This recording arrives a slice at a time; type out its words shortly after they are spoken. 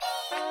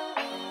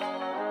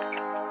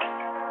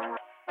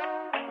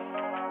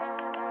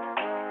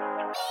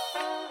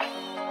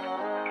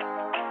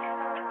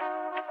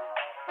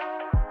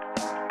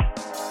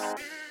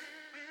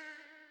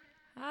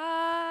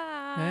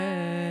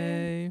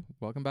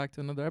welcome back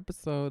to another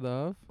episode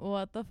of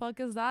What the fuck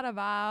is that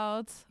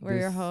about? We're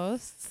your This-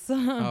 hosts.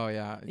 Oh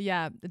yeah,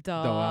 Yeah,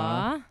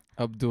 Duh.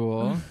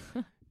 Abdul.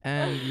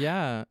 And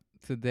yeah,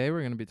 today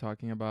we're gonna be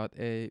talking about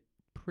a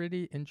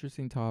pretty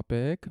interesting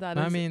topic. That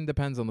I is- mean,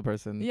 depends on the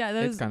person. Yeah,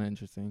 that it's is kind of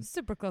interesting.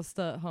 super close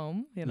to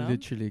home, you know?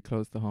 Literally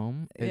close to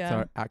home. It's Yeah.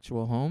 our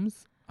actual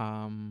homes.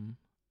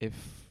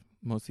 If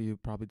most of you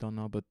probably don't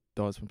know, but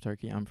Doa's from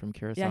Turkey. I'm from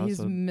Curacao. Yeah, he's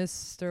so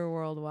Mr.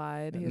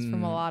 Worldwide. He's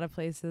from a Mm. lot of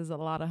places, a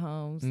lot of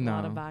homes, a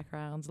lot of No.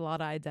 backgrounds, a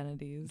lot of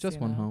identities. just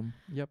you one know? home.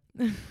 Yep.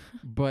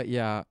 But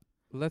yeah,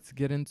 let's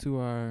get into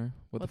our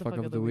what the fuck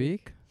of the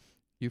week.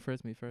 You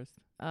first, me first.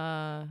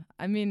 I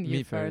mean, you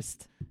Me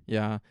first.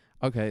 Yeah.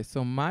 Okay.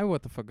 So my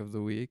what the fuck of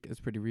the week is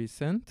pretty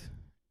recent.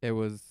 It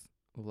was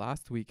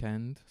last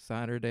weekend,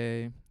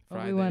 Saturday,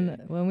 Friday.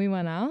 When we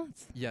went out,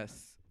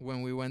 Yes,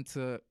 when we went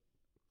to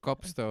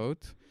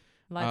Kopstoot.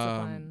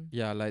 Lights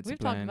Yeah, Lights We've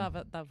talked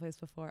about that place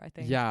before, I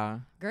think.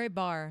 Yeah, Great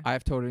bar.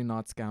 I've totally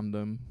not scammed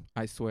them.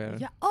 I swear.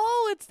 Yeah.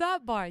 Oh, it's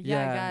that bar. Yeah,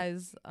 Yeah.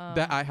 guys.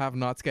 That I have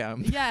not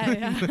scammed.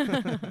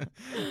 Yeah.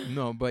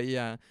 No, but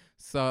yeah.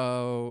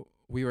 So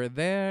we were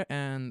there,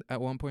 and at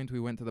one point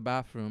we went to the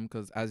bathroom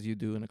because, as you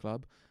do in a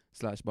club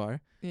 / bar.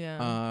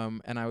 Yeah.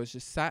 And I was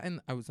just I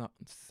was not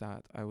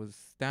sat. I was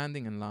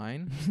standing in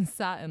line.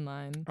 Sat in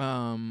line.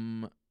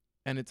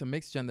 And it's a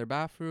mixed gender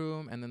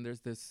bathroom, and then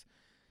there's this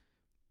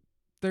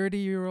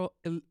 30-year-old,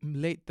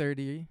 late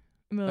 30.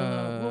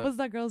 What was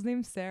that girl's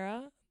name?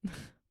 Sarah?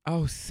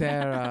 Oh,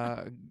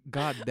 Sarah.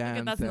 God damn.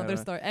 Okay, that's Sarah. another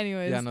story.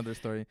 Anyways. Yeah, another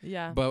story.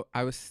 Yeah. But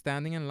I was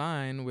standing in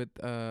line with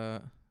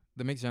the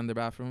mixed gender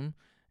bathroom.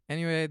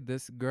 Anyway,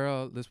 this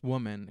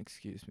woman,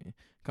 excuse me,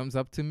 comes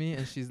up to me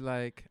and she's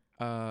like,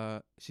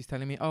 she's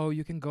telling me, oh,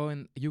 you can go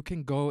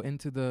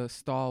into the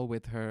stall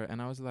with her.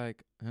 And I was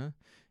like, huh?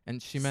 And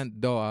she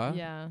meant Doa.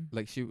 Yeah.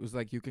 Like, she was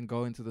like, you can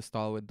go into the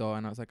stall with Doa.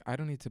 And I was like, I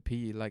don't need to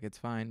pee. Like, it's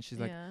fine. She's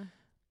like, yeah.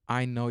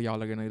 I know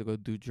y'all are going to go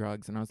do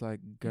drugs. And I was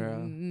like, girl,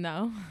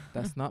 No.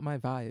 that's not my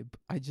vibe.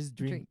 I just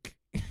drink.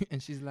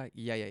 And she's like,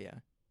 yeah.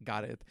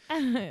 Got it.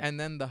 And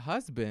then the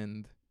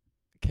husband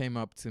came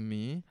up to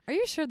me. Are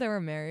you sure they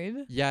were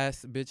married?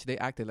 Yes, bitch, they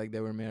acted like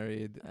they were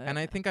married. And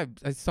I think I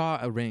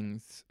saw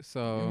rings.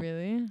 So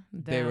Really?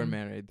 they were Damn.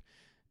 married.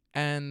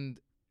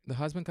 And the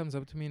husband comes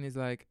up to me and he's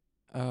like,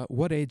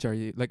 what age are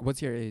you? Like,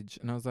 what's your age?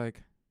 And I was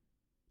like,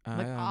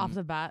 Like off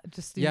the bat,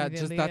 just yeah,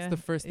 just immediately, that's the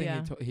first thing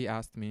yeah. he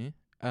asked me.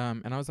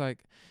 And I was like,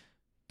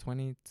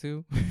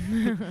 22.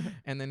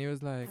 And then he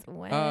was like,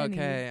 oh,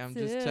 okay, I'm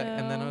just checking.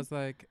 And then I was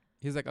like,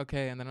 he's like,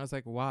 okay. And then I was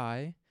like,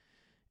 why?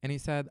 And he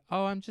said,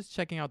 oh, I'm just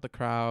checking out the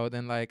crowd.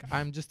 And like,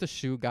 I'm just a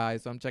shoe guy,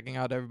 so I'm checking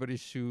out everybody's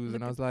shoes.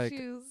 And I was like,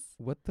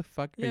 what the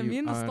fuck are you me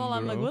in the on, stall,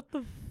 I'm like, bro? what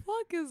the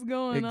fuck is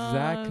going on?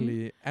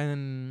 Exactly.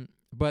 And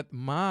but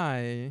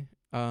my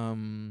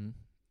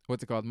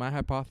what's it called? My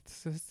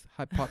hypothesis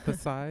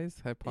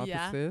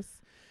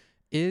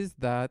is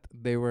that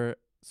they were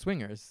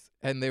swingers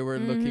and they were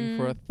looking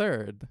for a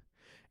third.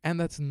 And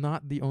that's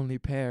not the only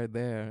pair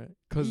there,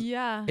 because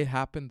Yeah. it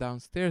happened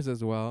downstairs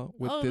as well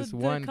with Oh, this the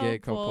one gay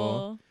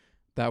couple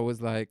that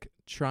was like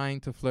trying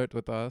to flirt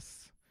with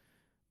us.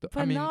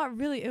 But not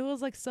really. It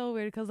was like so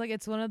weird because like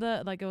it's one of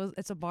the like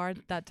it's a bar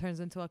that turns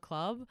into a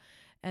club,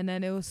 and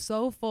then it was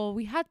so full.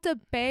 We had to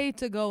pay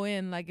to go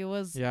in. Like it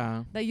was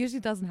yeah, that usually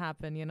doesn't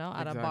happen, you know,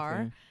 at a bar.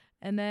 exactly.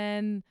 And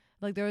then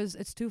like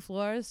it's 2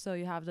 floors, so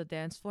you have the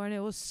dance floor, and it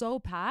was so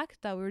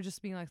packed that we were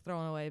just being like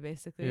thrown away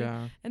basically.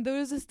 Yeah, And there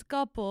was this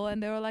couple,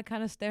 and they were like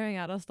kind of staring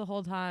at us the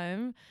whole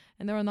time,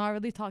 and they were not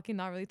really talking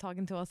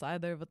to us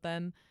either.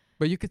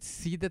 but you could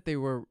see that they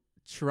were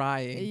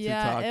trying to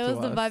talk it was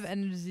to the us. vibe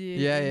energy.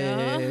 Yeah, you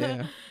know?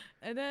 yeah.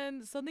 And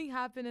then something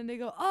happened, and they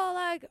go, oh,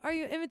 like, are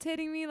you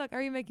imitating me? Like,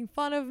 are you making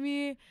fun of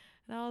me?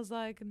 And I was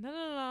like,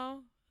 no,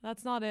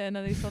 that's not it. And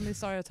then they suddenly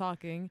started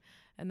talking,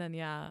 and then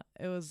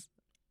it was.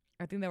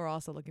 I think they were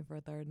also looking for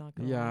a third. Not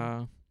gonna lie.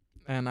 Yeah,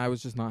 and I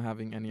was just not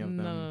having any of them.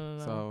 No.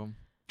 So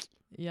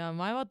Yeah,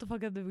 my what the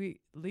fuck of the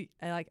week.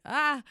 My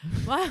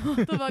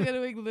what the fuck of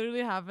the week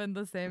literally happened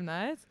the same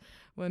night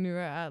when we were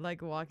at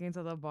like walking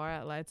to the bar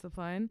at Lights of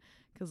Pine,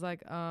 because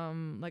like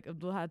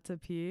Abdul had to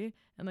pee,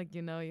 and like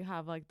you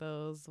have like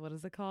those, what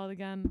is it called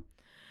again?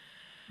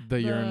 the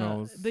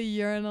urinals. The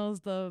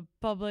urinals, the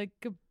public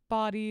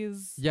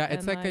bodies. Yeah,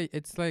 it's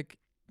and like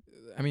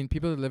I mean,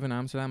 people that live in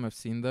Amsterdam have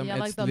seen them. Yeah,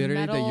 It's like the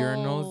literally the metal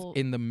urinals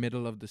in the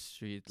middle of the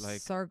street, like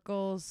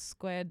circles,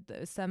 squared,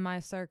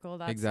 semicircle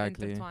that's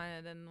Exactly.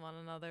 intertwined in one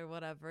another,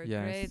 whatever.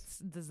 Yes.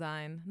 Great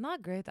design.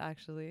 Not great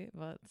actually,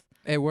 but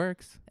it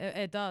works.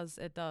 it does.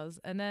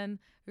 And then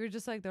we were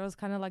just like, there was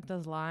kind of like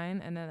this line,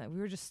 and then we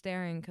were just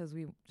staring because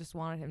we just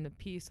wanted him to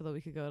pee so that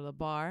we could go to the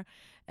bar.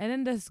 And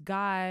then this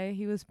guy,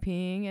 he was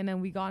peeing, and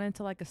then we got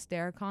into like a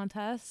stare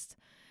contest,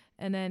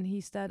 and then he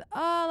said,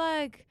 oh,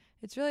 like,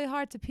 it's really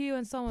hard to pee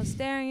when someone's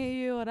staring at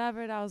you,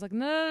 whatever. And I was like,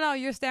 no,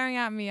 you're staring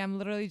at me. I'm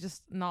literally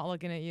just not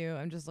looking at you.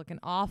 I'm just looking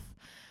off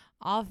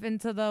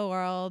into the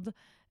world.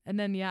 And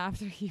then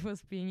after he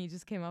was peeing, he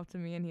just came up to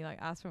me and he like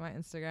asked for my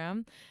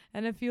Instagram.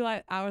 And a few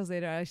like hours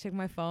later, I checked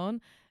my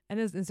phone, and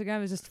his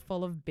Instagram is just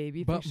full of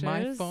baby But pictures.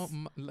 my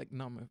phone,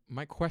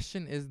 my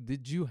question is,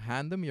 did you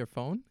hand him your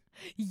phone?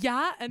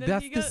 Yeah, and then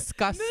That's he goes,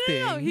 disgusting.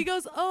 No. He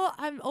goes, "Oh,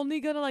 I'm only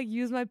gonna like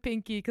use my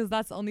pinky because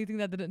that's the only thing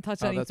that didn't touch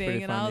Oh, that's pretty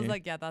anything." And I was funny.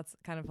 like, "Yeah, that's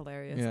kind of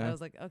hilarious." Yeah. I was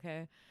like, "Okay,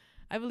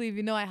 I believe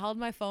you." No, I held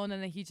my phone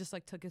and then he just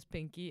like took his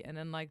pinky and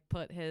then like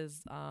put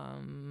his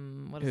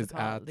what is His it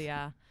called? at.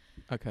 Yeah.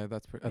 Okay,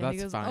 that's And that's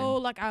he goes, fine. "Oh,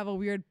 like I have a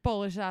weird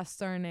Polish ass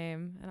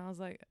surname," and I was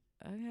like,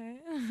 "Okay,"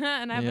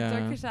 and I have Yeah. a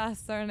Turkish ass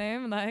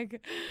surname, like.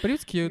 But he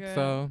was cute, Girl.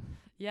 so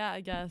Yeah,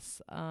 I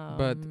guess.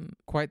 But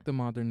quite the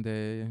modern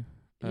day.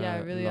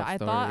 Yeah, really. love I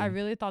story.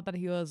 really thought that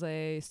he was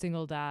a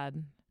single dad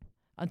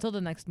until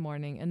the next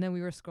morning, and then we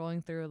were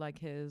scrolling through like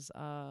his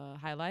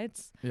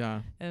highlights,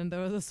 Yeah. and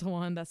there was this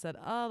one that said,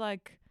 "Oh,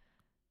 like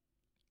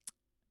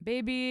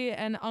baby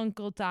and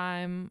uncle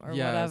time or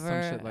Yeah, some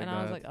whatever," shit like and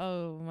I was that. like,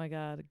 "Oh my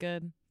god,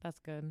 good, that's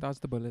good." Dodge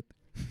the bullet.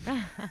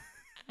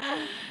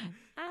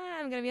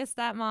 I'm gonna be a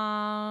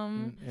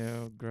stepmom.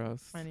 Ew,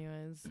 gross.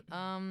 Anyways,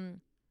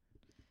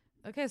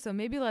 okay, so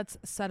maybe let's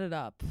set it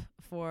up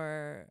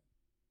for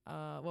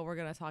what we're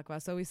gonna talk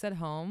about. So we said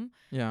home,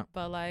 Yeah.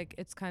 but like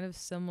it's kind of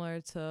similar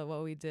to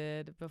what we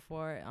did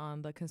before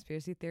on the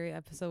conspiracy theory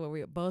episode, where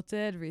we both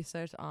did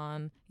research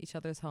on each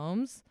other's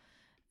homes,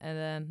 and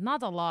then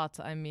not a lot.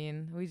 I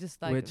mean, we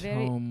just like Which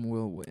home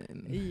will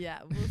win? yeah,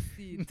 we'll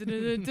see.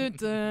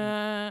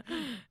 Dun-dun-dun-dun-dun.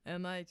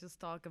 And like just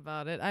talk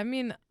about it. I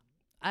mean,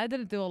 I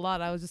didn't do a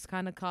lot. I was just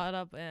kind of caught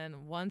up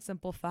in one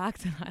simple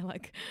fact, and I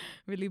like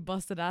really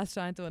busted ass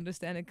trying to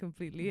understand it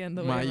completely and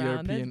the My way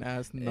around European it.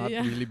 ass not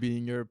Yeah. really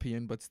being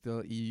European, but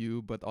still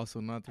EU, but also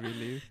not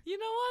really. You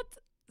know what?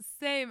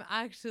 Same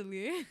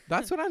actually.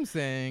 That's what I'm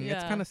saying.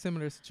 It's Yeah. kind of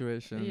similar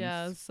situations.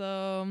 Yeah.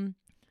 So,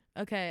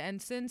 okay,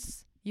 and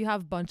since you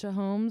have bunch of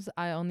homes,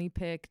 I only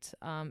picked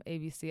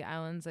ABC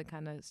Islands and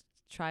kind of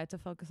tried to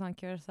focus on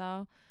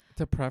Curacao.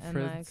 To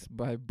preference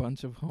by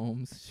bunch of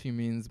homes, she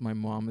means my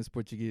mom is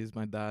Portuguese,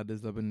 my dad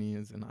is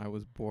Lebanese, and I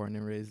was born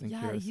and raised in Yeah,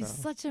 Curacao. he's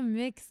such a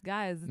mix,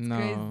 guys. It's No,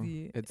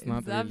 crazy. it's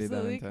not really that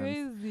absolutely intense.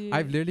 crazy.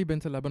 I've literally been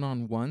to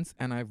Lebanon once,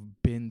 and I've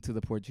been to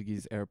the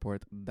Portuguese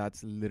airport.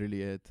 That's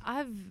literally it.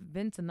 I've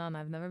been to none.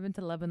 I've never been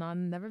to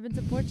Lebanon. Never been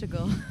to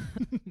Portugal.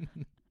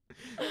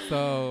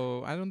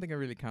 So I don't think it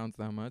really counts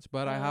that much,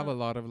 but I have a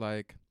lot of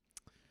like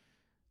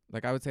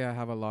I would say I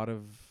have a lot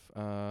of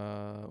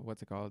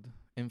what's it called,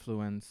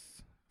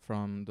 influence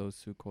from those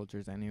two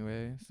cultures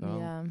anyway. So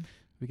yeah,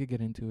 we could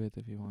get into it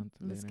if you want.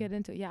 let's later. get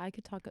into it. Yeah, I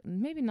could talk.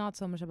 Maybe not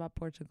so much about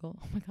Portugal.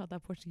 Oh my god,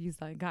 that Portuguese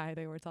guy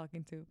they were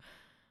talking to.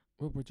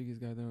 What Portuguese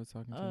guy that I was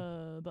talking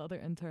to? The other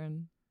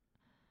intern.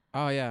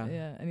 Oh yeah.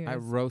 Yeah. Anyways, I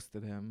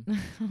roasted him. that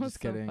was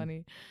Just so kidding.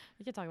 funny.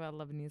 We could talk about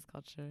Lebanese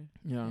culture.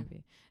 Yeah.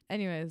 Maybe.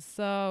 Anyways,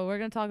 so we're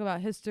gonna talk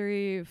about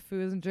history,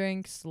 foods and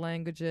drinks,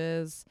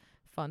 languages,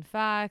 fun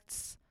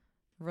facts,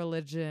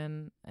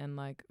 religion, and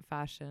like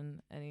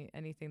fashion.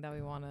 Anything that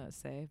we want to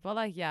say. But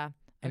like, yeah.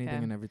 Anything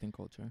okay. and everything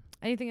culture.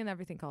 Anything and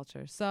everything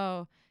culture.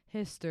 So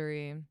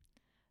history,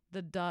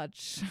 the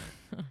Dutch.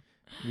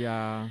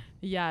 Yeah.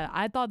 Yeah,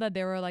 I thought that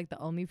they were like the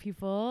only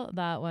people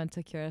that went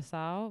to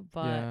Curacao,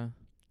 but Yeah.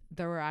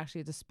 there were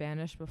actually the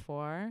Spanish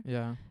before.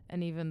 Yeah.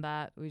 And even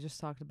that we just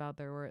talked about,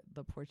 there were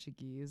the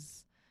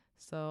Portuguese.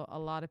 So a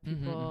lot of Mhm,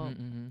 people mhm,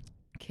 mhm.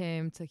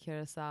 came to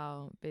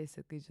Curacao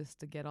basically just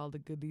to get all the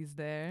goodies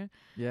there.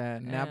 Yeah.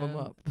 Nab 'em And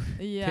up.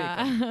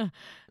 Yeah.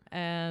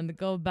 And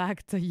go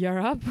back to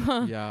Europe.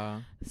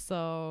 Yeah.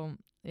 So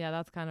yeah,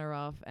 that's kind of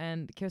rough.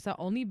 And Curacao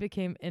only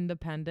became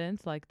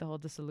independent, like the whole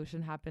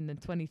dissolution happened in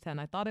 2010.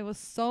 I thought it was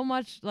so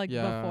much like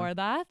Yeah. before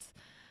that.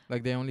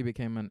 Like they only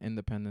became an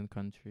independent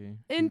country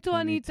In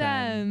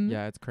 2010.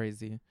 Yeah, it's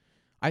crazy.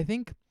 I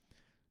think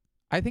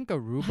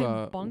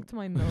Aruba I bonked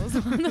my nose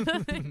on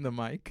the thing. the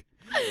mic.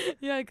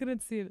 Yeah, I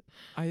couldn't see it.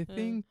 I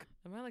think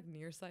Am I like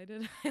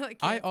nearsighted? I like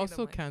I can't see the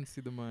also mic. can't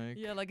see the mic.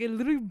 Yeah, like it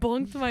literally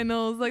bonked my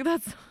nose. Like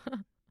that's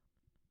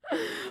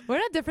we're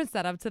in a different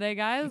setup today,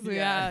 guys.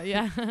 Yeah.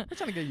 Yeah. We're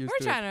trying to get used We're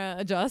to trying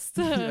to adjust.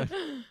 Yeah.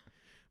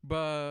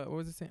 But what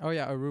was it saying? Oh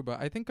yeah, Aruba.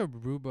 I think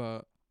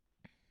Aruba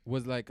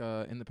was like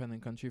a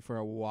independent country for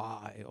a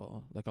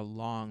while, like a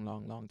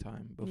long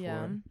time before.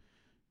 Yeah.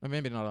 Or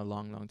maybe not a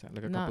long time,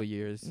 like a Not- couple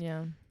years.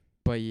 Yeah.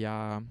 But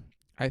yeah,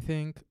 I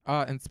think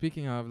and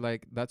speaking of,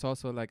 like, that's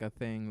also like a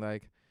thing,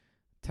 like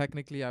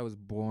technically I was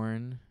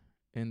born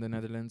in the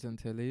Netherlands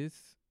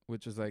Antilles,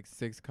 which was like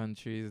 6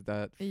 countries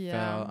that Yeah.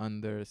 fell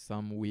under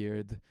some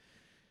weird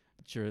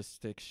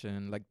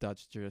jurisdiction, like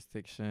Dutch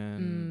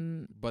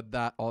jurisdiction. But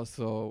that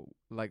also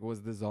like was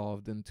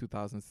dissolved in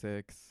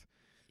 2006.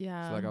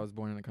 Yeah. So like I was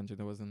born in a country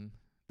that doesn't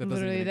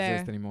Literally even there.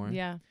 exist anymore.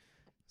 Yeah.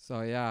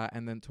 So yeah,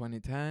 and then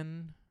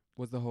 2010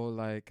 was the whole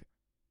like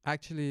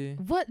actually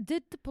What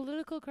did the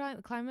political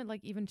climate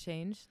like even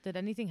change? Did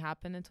anything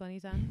happen in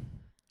 2010?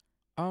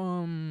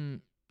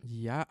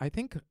 yeah, I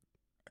think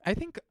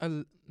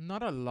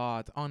not a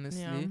lot,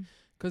 honestly. Yeah.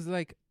 'Cause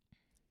like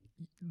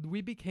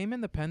we became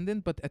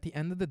independent, but at the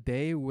end of the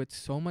day, with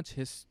so much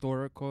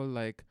historical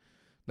like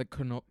like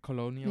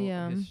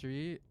colonial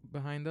history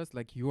behind us,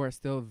 like you are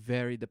still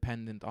very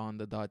dependent on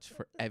the Dutch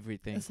for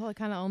everything. It's like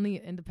kind of only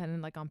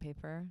independent like on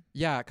paper.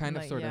 Yeah, kind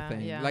of sort of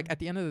thing. Like at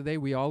the end of the day,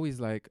 we always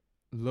like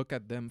look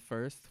at them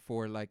first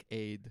for like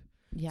aid.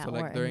 Yeah. So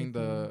like during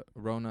the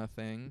Rona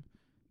thing,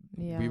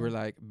 we were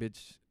like,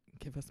 bitch,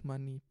 give us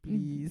money,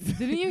 please.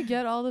 Didn't you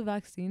get all the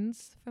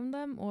vaccines from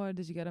them, or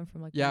did you get them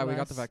from like? Yeah, we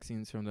got the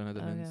vaccines from the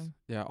Netherlands. Okay.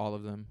 Yeah, all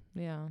of them.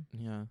 Yeah.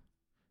 Yeah,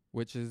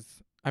 which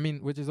is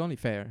only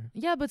fair.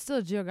 Yeah, but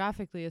still,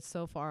 geographically, it's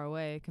so far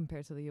away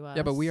compared to the U.S.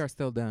 Yeah, but we are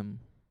still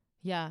them.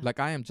 Yeah. Like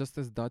I am just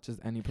as Dutch as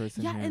any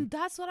person. Yeah, here. and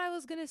that's what I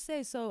was gonna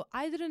say. So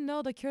I didn't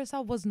know that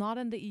Curacao was not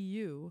in the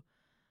EU.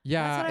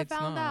 Yeah, that's what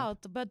I found out.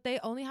 But they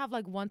only have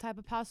like one type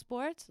of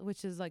passport,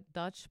 which is like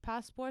Dutch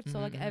passport. So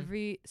like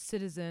every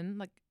citizen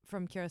like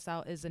from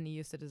Curacao is an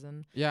EU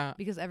citizen. Yeah.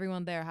 Because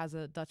everyone there has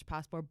a Dutch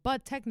passport.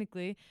 But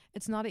technically,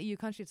 it's not an EU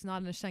country. It's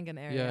not in a Schengen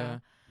area. Yeah.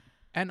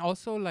 And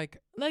also like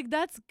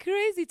that's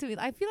crazy to me.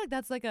 I feel like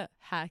that's like a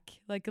hack,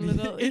 like a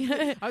little.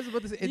 I was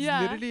about to say it's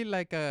literally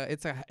like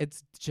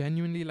it's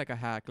genuinely like a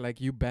hack. Like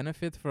you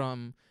benefit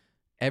from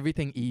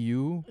everything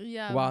EU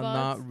while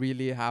not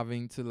really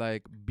having to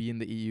like be in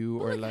the EU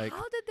or like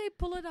how did they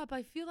pull it up?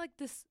 I feel like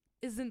this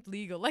isn't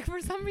legal. Like for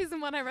some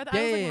reason when I read that,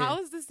 I was like, how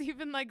is this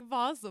even like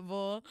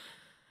possible?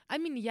 I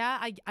mean,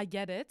 I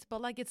get it,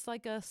 but like it's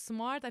like a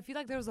smart. I feel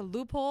like there was a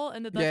loophole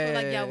and the Dutch were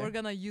like, we're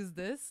gonna use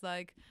this.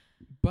 Like,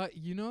 but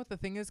you know what the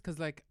thing is, because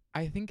like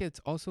I think it's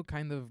also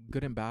kind of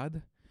good and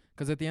bad,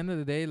 because at the end of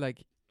the day,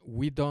 like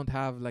we don't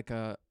have like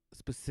a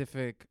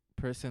specific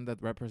person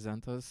that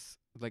represents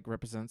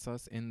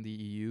us in the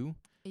EU.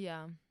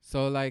 Yeah.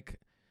 So like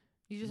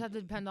you just have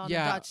to depend on the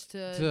Dutch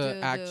to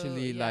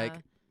actually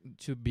like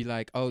to be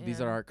like, oh,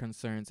 these are our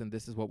concerns and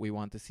this is what we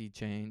want to see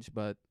change,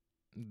 but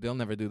they'll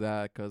never do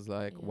that because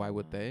like why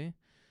would they?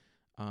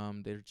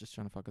 They're just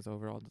trying to fuck us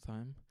over all the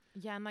time.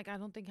 Yeah, and like I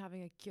don't think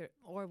having a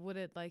or would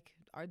it like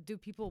do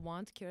people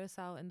want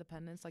Curacao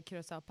independence, like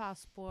Curacao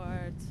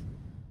passport?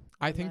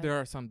 I think there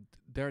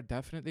are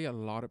definitely a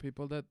lot of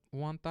people that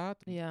want that.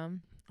 Yeah.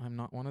 I'm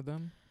not one of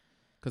them.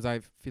 Because I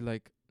feel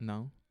like,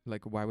 no.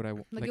 Like, why would I...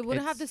 Like it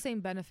wouldn't have the same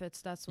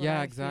benefits, that's what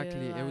Yeah, I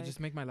exactly. Feel it would just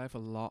make my life a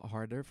lot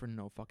harder for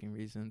no fucking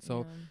reason.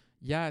 So,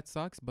 yeah, it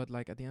sucks. But,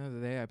 like, at the end of the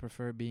day, I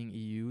prefer being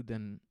EU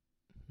than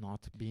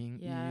not being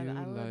EU. Yeah,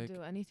 I would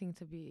do anything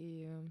to be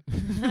EU.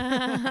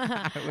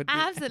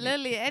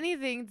 Absolutely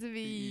anything to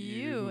be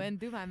EU and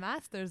do my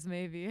masters,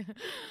 maybe.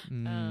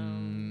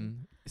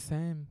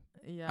 Same.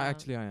 Yeah.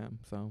 Actually, I am,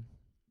 so...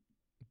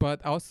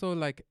 But also,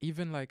 like,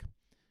 even, like,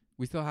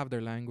 we still have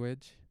their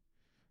language.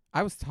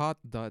 I was taught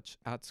Dutch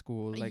at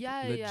school, like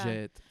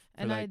legit.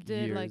 And like I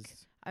did years. like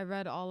I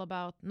read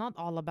not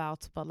all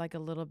about, but like a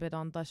little bit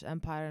on Dutch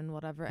Empire and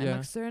whatever. And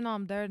like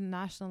Suriname, their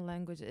national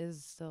language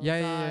is still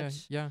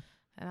Dutch. Yeah.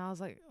 And I was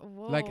like,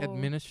 whoa. Like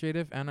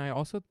administrative, and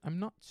I'm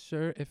not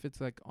sure if it's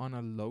like on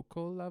a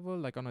local level,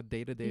 like on a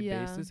day-to-day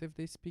basis, if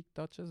they speak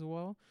Dutch as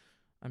well.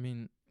 I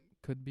mean,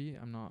 could be.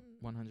 I'm not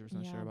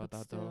 100% sure about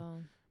that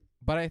though.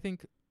 But I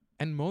think,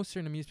 and most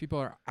Surinamese people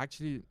are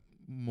actually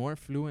more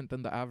fluent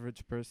than the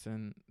average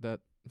person that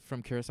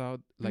from Curacao.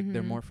 Like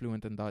they're more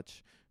fluent in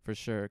Dutch for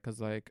sure,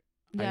 because like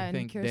I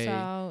think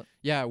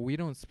we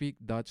don't speak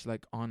Dutch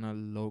like on a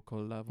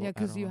local level. Yeah,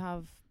 because you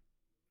have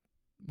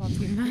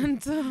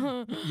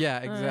Papiamento. Yeah,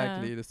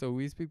 exactly. So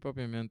we speak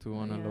Papiamento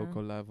on a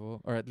local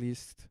level, or at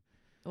least.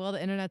 Well,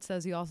 the internet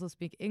says you also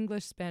speak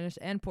English, Spanish,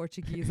 and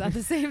Portuguese at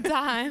the same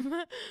time.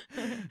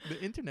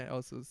 The internet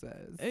also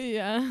says.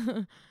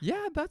 Yeah.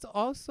 Yeah, that's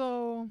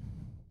also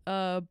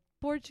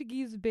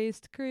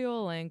Portuguese-based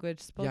Creole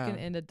language spoken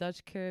in the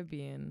Dutch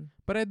Caribbean.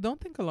 But I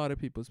don't think a lot of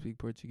people speak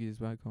Portuguese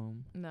back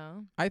home.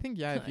 No. I think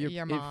if you're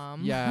your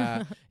mom.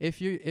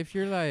 if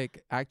you're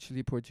like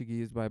actually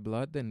Portuguese by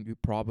blood, then you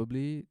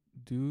probably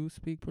do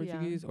speak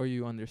Portuguese or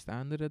you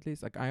understand it at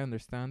least. Like I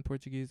understand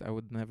Portuguese. I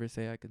would never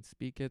say I can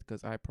speak it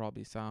because I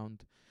probably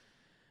sound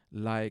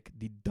like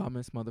the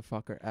dumbest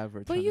motherfucker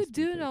ever. But you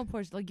do know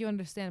Portuguese. Like you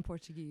understand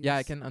Portuguese. Yeah,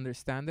 I can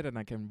understand it and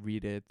I can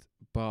read it,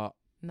 but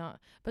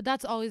but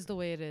that's always the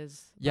way it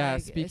is. Yeah,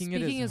 like speaking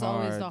it is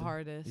always the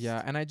hardest.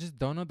 Yeah, and I just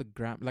don't know the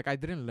grammar. Like I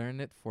didn't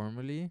learn it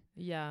formally.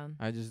 Yeah,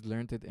 I just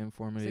learned it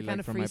informally,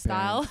 like from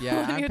freestyle. My parents.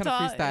 Yeah, I'm kind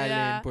of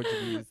freestyling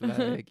Portuguese.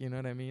 Like you know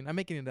what I mean? I'm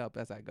making it up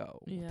as I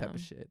go, type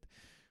of shit.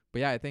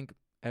 But yeah, I think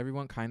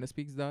everyone kind of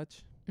speaks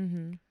Dutch.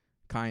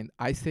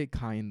 I say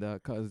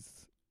kinda,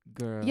 'cause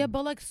girl. Yeah,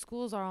 but like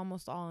schools are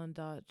almost all in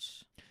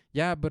Dutch.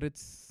 Yeah, but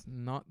it's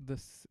not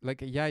this.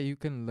 Like, yeah, you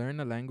can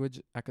learn a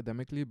language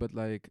academically, but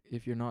like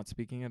if you're not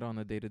speaking it on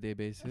a day-to-day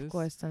basis, of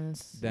course,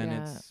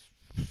 then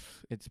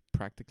it's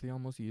practically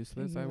almost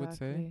useless. Exactly. I would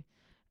say.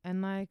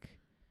 And like,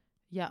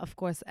 yeah, of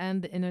course.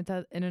 And the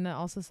internet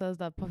also says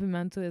that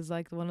Papiamento is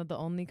like one of the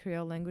only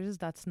Creole languages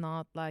that's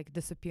not like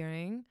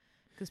disappearing,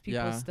 because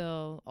people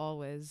still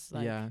always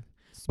like.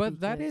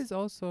 But that is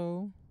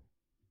also.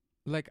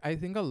 Like, I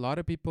think a lot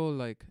of people,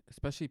 like,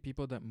 especially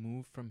people that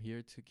move from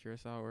here to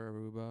Curacao or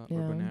Aruba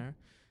or Bonaire,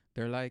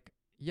 they're like,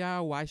 yeah,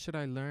 why should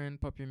I learn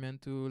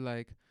Papiamento?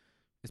 Like,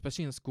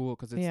 especially in school,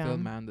 because it's still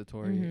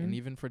mandatory, and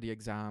even for the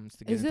exams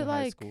to get Is into it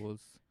high like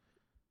schools.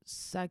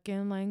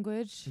 second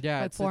language?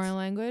 Yeah, like foreign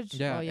language.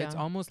 Yeah, oh, it's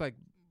almost like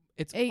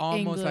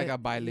English, like a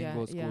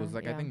bilingual yeah, schools.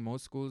 Like I yeah. think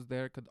most schools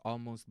there could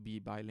almost be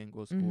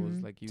bilingual schools.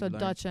 Like you so learn,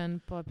 Dutch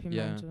and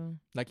Papiamento.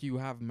 like you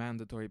have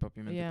mandatory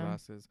Papiamento Yeah.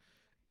 classes,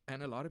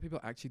 and a lot of people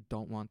actually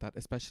don't want that,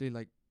 especially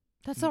like.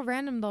 That's so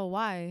random though.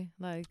 Why?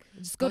 Like,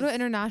 just go to 'Cause-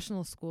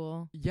 international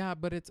school. Yeah,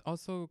 but it's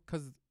also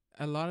 'cause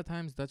a lot of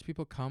times Dutch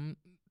people come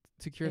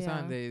to Curaçao Yeah.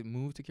 and they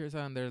move to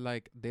Curaçao and they're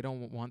like they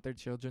don't want their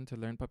children to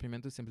learn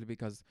Papiamento simply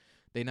because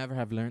they never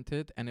have learned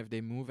it, and if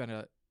they move at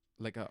a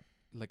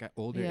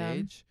older Yeah.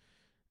 age,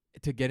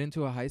 to get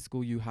into a high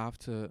school you have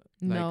to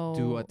like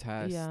do a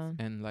test, Yeah.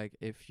 and like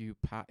if you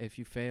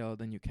fail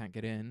then you can't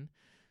get in.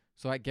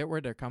 So I get where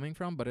they're coming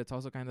from, but it's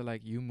also kind of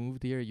like you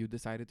moved here, you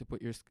decided to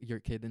put your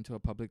kid into a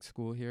public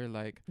school here,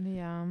 like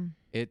Yeah.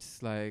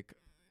 it's like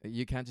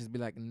you can't just be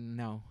like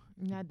no.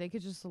 Yeah, they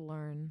could just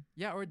learn.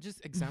 Yeah, or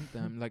just exempt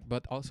them. Like,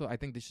 but also I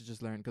think they should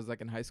just learn, because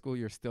like in high school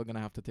you're still gonna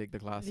have to take the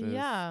classes,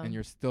 Yeah. and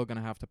you're still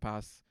gonna have to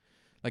pass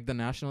like the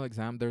national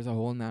exam. There's a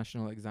whole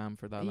national exam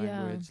for that Yeah.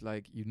 language.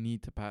 Like you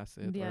need to pass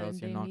it, or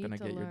else you're not gonna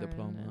get your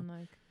diploma. And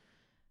like,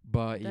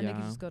 But then they could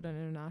yeah, just go to an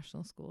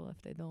international school if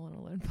they don't want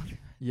to learn Papiamento.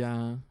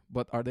 yeah.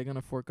 But are they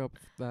gonna fork up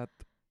that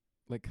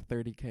like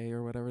 30K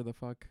or whatever the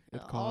fuck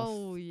it costs?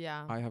 Oh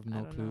yeah. I have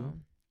no don't clue. know.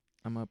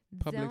 I'm a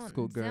public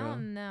school girl.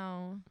 Don't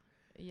know.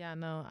 Yeah,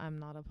 no, I'm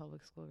not a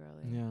public school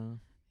girly. Yeah.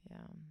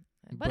 Yeah.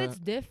 But it's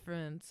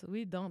different.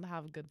 We don't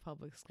have good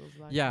public schools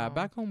back Yeah, home.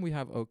 back home we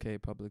have okay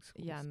public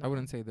schools. Yeah, I no.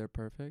 wouldn't say they're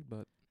perfect,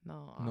 but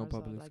No, no ours are,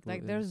 public like, school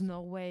like there's is.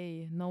 no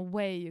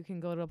way you can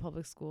go to a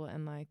public school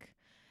and like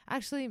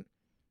actually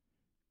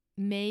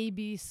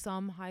maybe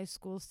some high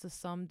schools to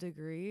some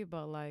degree,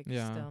 but like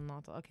Yeah. still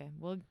not. Okay,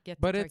 we'll get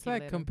to But it's Turkey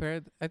like later.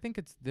 compared, I think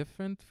it's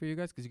different for you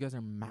guys because you guys are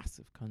a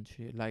massive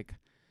country. Like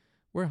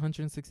we're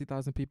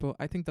 160,000 people.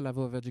 I think the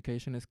level of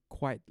education is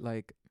quite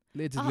like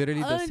it's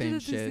literally the same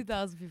shit.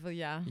 160,000 people,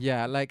 yeah.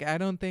 Yeah, like I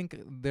don't think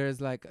there's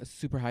like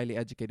super highly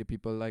educated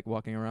people like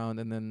walking around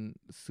and then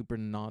super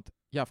not.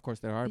 Yeah, of course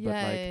there are, but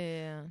like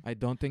yeah. I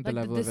don't think the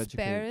Like the level of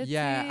education.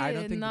 Yeah, I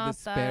don't think the not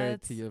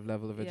disparity that- of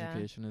level of yeah.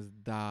 education is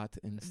that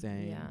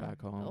insane Yeah.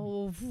 back home.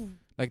 Oh, phew.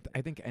 Like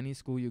I think any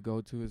school you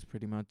go to is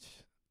pretty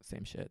much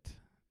same shit.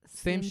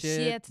 Same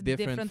shit,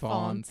 different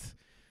font.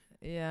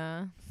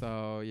 Yeah.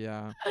 So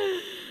yeah.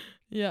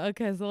 Yeah,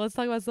 okay, so let's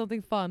talk about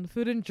something fun.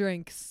 Food and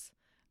drinks.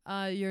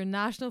 Your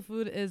national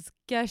food is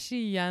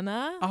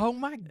Keshiana. Oh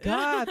my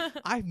god,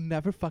 I've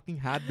never fucking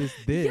had this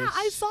dish. Yeah,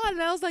 I saw it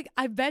and I was like,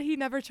 I bet he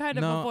never tried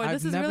it No, before. I've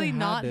This is never really had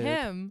not it.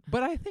 him.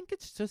 But I think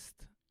it's just.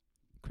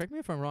 Correct me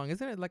if I'm wrong.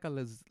 Isn't it like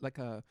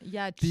a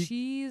Yeah, De-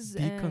 cheese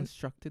and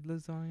deconstructed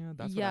lasagna?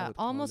 That's what I yeah, would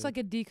call almost it. like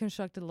a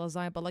deconstructed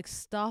lasagna, but like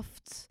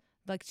stuffed,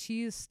 like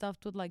cheese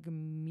stuffed with like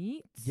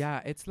meat.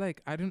 Yeah, it's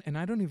like I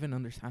don't even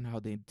understand how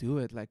they do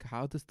it. Like,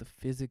 how does the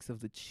physics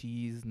of the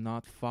cheese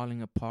not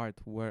falling apart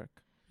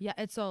work? Yeah,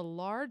 it's a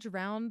large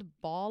round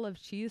ball of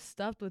cheese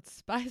stuffed with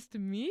spiced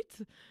meat,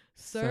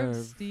 served,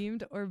 Serve.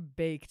 steamed, or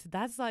baked.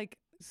 That's like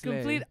Slay.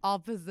 complete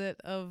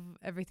opposite of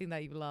everything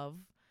that you love.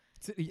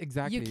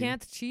 Exactly. You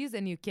can't cheese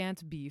and you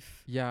can't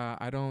beef. Yeah,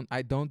 I don't.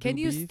 Can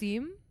do you beef.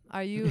 steam?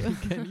 Are you?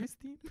 Can you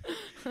steam?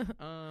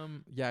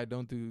 Yeah, I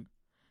don't do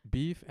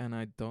beef, and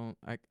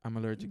I'm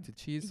allergic to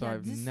cheese, so Yeah,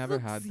 I've this never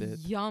looks had it.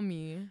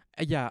 Yummy.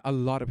 Yeah, a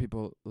lot of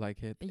people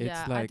like it.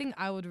 Yeah, it's like I think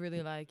I would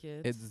really like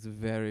it. it's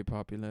very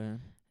popular.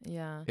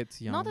 yeah.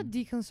 It's yum. Not a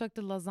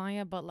deconstructed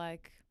lasagna, but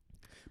like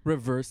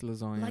Reverse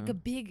lasagna. like a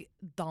big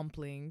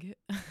dumpling.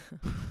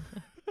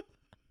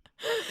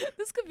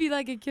 This could be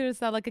like a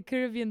Curacao, like a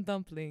Caribbean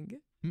dumpling.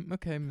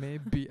 Okay,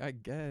 maybe I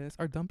guess.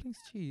 Are dumplings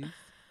cheese?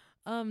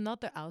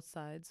 Not the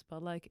outsides,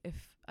 but like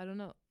if I don't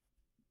know,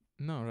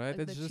 No, right? like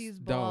It's the just cheese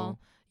dough. ball.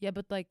 Yeah,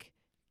 but like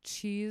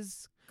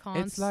cheese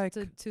It's like-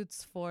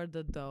 constitutes for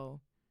the dough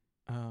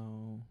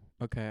Oh,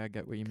 okay. I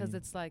get what you because mean.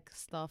 it's like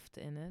stuffed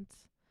in it.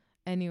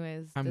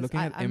 Anyways, I'm this- looking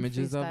at I'm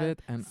images of freestyle.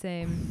 it, and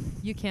Same.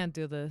 You can't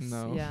do this.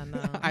 no. Yeah, no.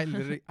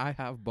 I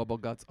have bubble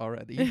guts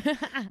already.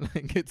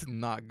 Like it's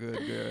not good,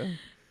 girl.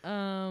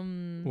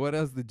 What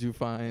else did you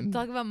find?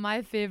 Talk about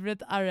my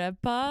favorite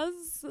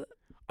arepas.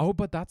 Oh,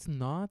 but that's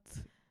not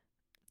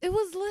It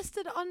was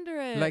listed under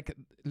it. like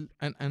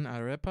an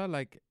arepa.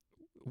 Like,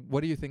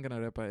 what do you think an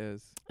arepa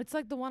is? it's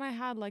like the one I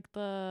had, like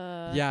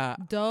the Yeah,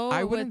 dough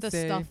I with wouldn't the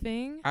say-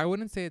 stuffing. I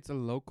wouldn't say it's a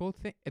local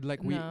thing.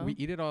 Like No. we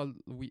eat it all.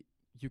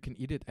 You can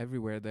eat it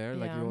everywhere there.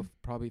 Like Yeah. you'll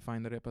probably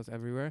find arepas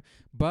everywhere.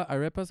 But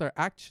arepas are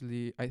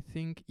actually, I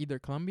think, either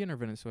Colombian or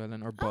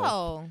Venezuelan or both.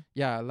 Oh,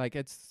 Yeah, like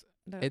it's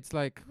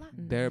like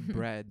Latin. their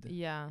bread.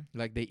 Yeah.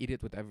 Like they eat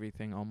it with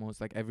everything almost.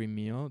 Like every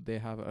meal they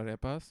have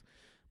arepas.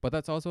 But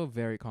that's also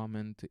very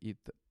common to eat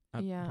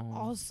at Yeah. home.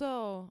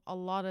 Also, a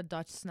lot of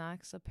Dutch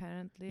snacks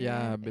apparently.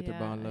 Yeah, Yeah,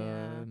 bitterballen.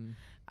 yeah.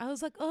 I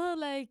was like, oh,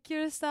 like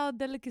Curacao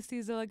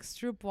delicacies are like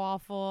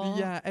stroopwafel.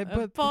 Yeah,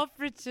 but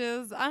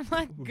poffertjes. I'm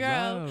like,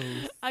 girl,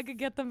 Gross. I could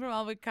get them from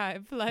Albert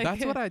Kuip. Like,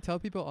 That's what I tell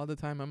people all the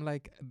time. I'm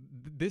like,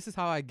 this is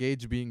how I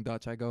gauge being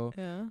Dutch. I go,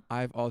 Yeah.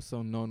 I've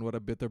also known what a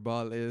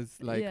bitterbal is,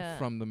 like,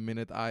 from the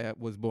minute I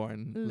was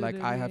born. Like,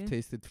 I have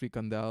Literally. tasted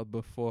frikandel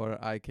before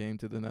I came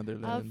to the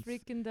Netherlands.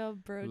 Frikandel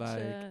broodje.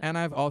 Like, and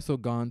I've also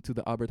gone to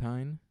the Albert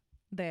Heijn.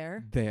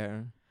 There.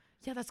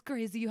 Yeah, that's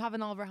crazy. You have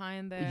an Albert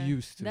Heijn there.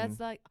 Used to. That's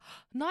like,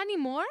 not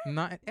anymore?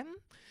 Not, and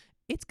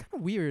it's kind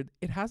of weird.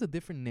 It has a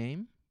different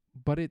name,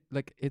 but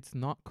it's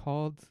not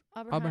called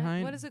Albert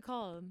Heijn. What is it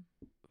called?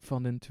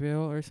 Van den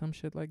Tweel or some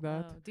shit like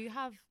that. Oh. Do you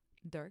have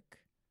Dirk?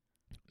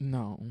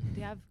 No. Do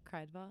you have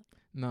Kruidvat?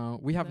 No,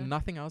 we have No?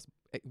 nothing else.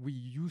 We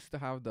used to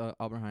have the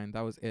Albert Heijn.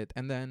 That was it.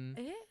 And then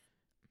Eh?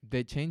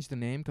 they changed the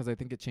name because I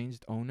think it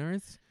changed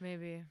owners.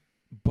 Maybe.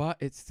 But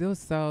it still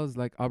sells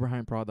like Albert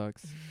Heijn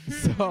products.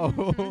 So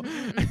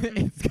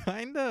it's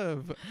kind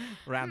of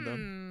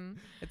random.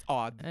 It's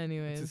odd,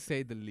 Anyways. to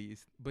say the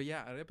least. But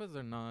yeah, arepas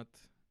are not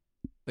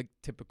like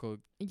typical.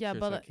 Yeah, Kyrgyz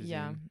but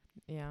cuisine.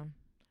 yeah.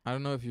 I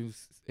don't know if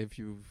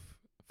you've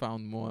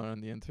found more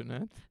on the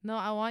internet. No,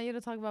 I want you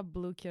to talk about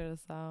blue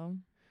curacao.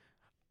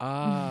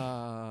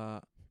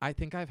 I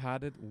think I've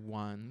had it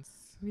once.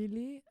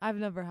 Really? I've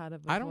never had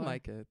it before. I don't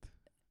like it.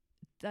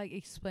 Like,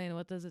 explain,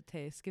 what does it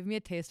taste? Give me a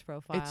taste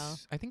profile.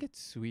 I think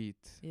it's sweet.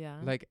 Yeah.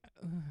 Like,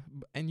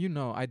 and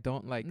I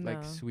don't like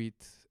No. sweet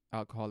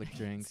alcoholic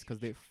drinks because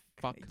they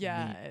fuck me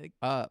yeah.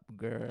 up,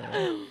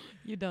 girl.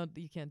 You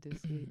can't do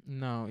sweet.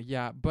 No,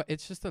 yeah, but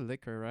it's just a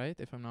liquor, right?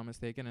 If I'm not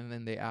mistaken, and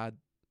then they add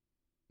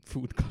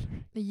food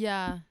coloring.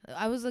 Yeah.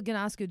 I was gonna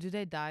ask you, do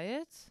they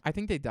dye it? I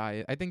think they dye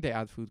it. I think they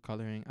add food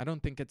coloring. I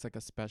don't think it's like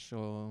a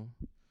special,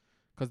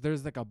 because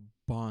there's like a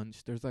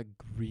bunch. There's like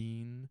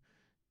green,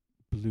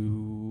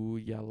 blue,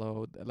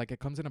 yellow. Like, it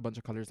comes in a bunch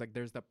of colors. Like,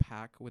 there's the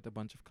pack with a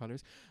bunch of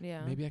colors.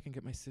 Yeah. Maybe I can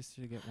get my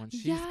sister to get one.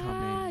 She's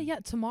coming. Yeah,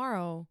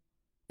 tomorrow.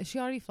 Is she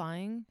already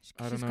flying?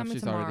 I don't know if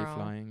she's already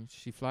flying.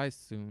 She flies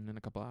soon in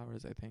a couple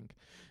hours, I think.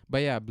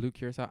 But yeah, blue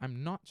curacao.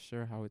 I'm not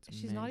sure how it's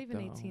She's made, not even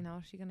though. 18. How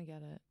is she gonna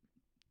get it?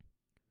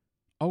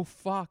 Oh,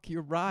 fuck.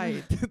 You're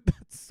right.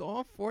 That's so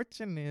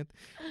unfortunate.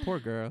 Poor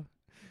girl.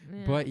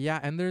 Yeah. But yeah,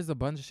 and there's a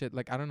bunch of shit.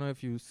 Like, I don't know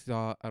if you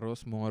saw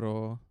arroz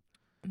moro,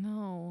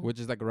 no. which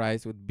is like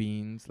rice with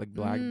beans, like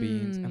black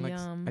beans, and like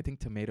yum. I think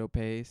tomato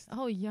paste.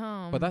 Oh,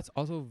 yum. But that's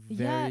also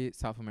very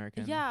South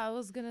American. Yeah, I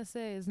was gonna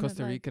say, isn't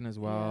Costa it like, Rican as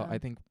well. yeah. I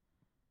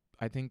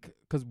think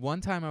because one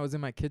time I was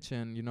in my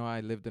kitchen, I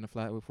lived in a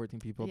flat with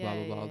 14 people, blah,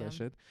 blah, blah, all that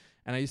shit.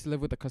 And I used to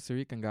live with a Costa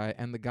Rican guy,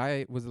 and the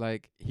guy was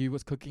like, he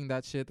was cooking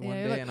that shit one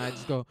day, and I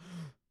just go,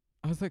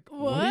 I was like,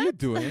 what are you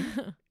doing?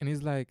 And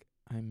he's like,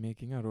 I'm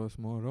making arroz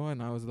moro.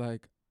 And I was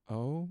like,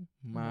 oh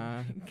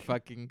my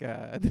fucking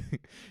God. And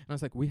I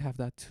was like, we have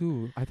that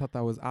too. I thought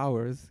that was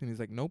ours. And he's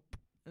like, nope,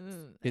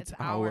 it's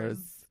ours.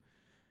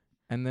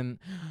 And then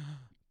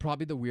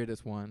probably the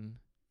weirdest one.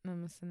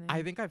 I'm listening.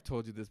 I think I've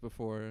told you this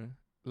before.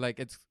 Like,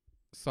 it's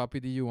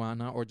sopi de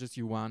iguana, or just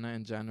iguana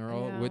in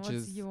general, which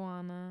is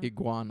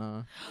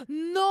iguana.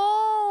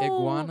 No!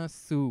 Iguana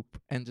soup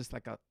and just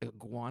like a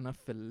iguana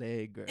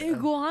fillet, girl.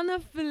 Iguana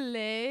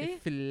fillet?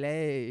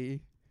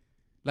 Fillet.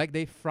 Like,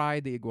 they fry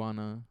the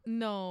iguana.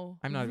 No.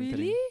 I'm not really? even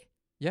kidding.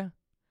 Yeah.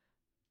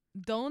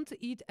 Don't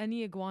eat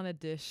any iguana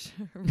dish.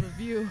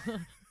 Review.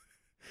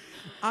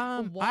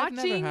 I've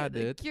never had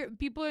it.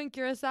 People in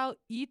Curacao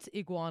eat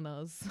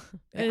iguanas.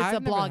 I've a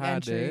blog never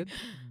had entry. it,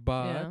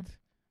 but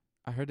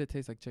I heard it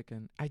tastes like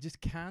chicken. I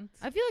just can't.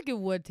 I feel like it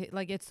would taste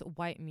like it's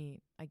white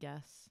meat, I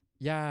guess.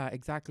 Yeah,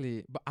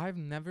 exactly. But I've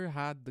never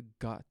had the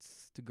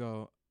guts to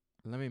go,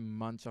 let me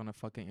munch on a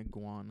fucking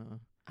iguana.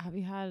 Have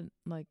you had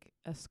like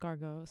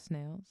escargot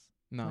snails?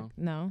 No. Like,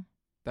 no?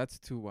 That's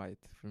too white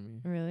for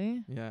me.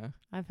 Really? Yeah.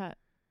 I've had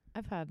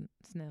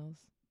snails.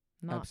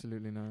 Not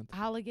Absolutely not.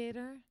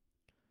 alligator?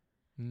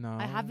 No.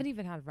 I haven't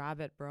even had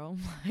rabbit, bro.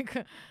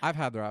 Like, I've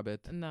had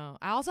rabbit. no.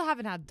 I also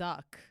haven't had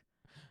duck.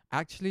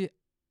 Actually,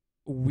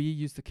 we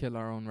used to kill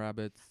our own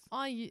rabbits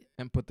Oh,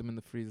 and put them in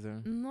the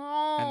freezer.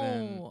 no. And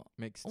then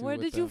make stew Where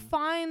with did you them.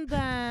 find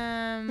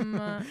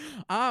them?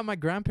 My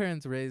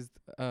grandparents raised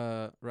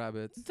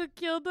rabbits. To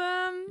kill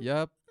them?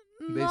 Yep.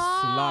 No. They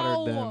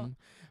slaughtered them.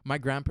 My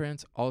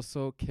grandparents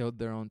also killed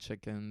their own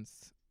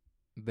chickens.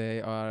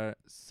 They are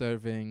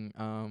serving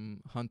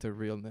hunter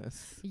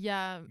realness.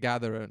 Yeah.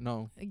 Gatherer.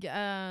 No.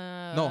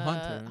 No,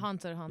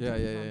 hunter. Hunter.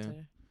 Yeah.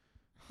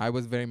 I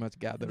was very much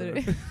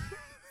gatherer.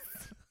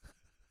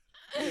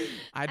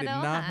 I did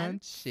not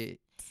hunt shit.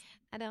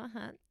 I don't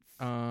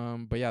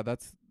hunt. But yeah,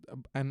 that's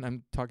and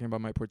I'm talking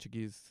about my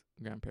Portuguese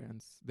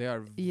grandparents. They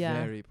are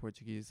very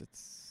Portuguese.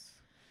 It's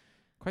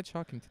quite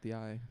shocking to the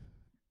eye.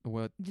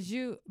 What did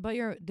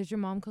your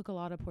mom cook a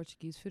lot of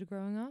Portuguese food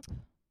growing up?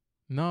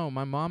 No,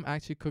 my mom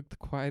actually cooked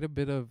quite a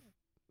bit of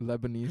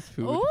Lebanese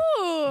food.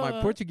 Ooh. My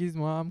Portuguese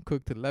mom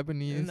cooked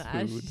Lebanese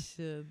food.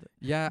 Should.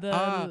 Yeah,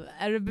 the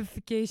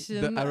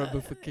Arabification. The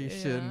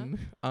Arabification.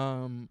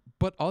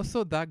 But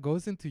also that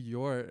goes into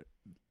your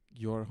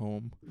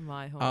home.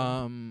 My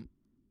home.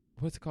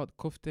 what's it called?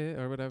 Kofte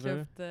or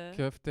whatever. Köfte.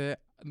 Kofte.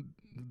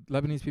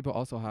 Lebanese people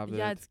also have it.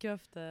 Yeah, it's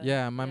köfte.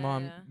 Yeah, my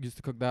mom yeah. used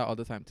to cook that all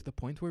the time, to the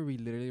point where we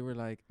literally were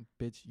like,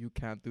 bitch, you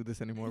can't do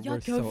this anymore. Yeah,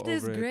 We're so köfte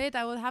is over it. great.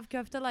 I would have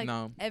köfte like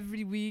No.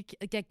 every week.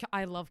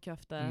 I love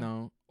köfte.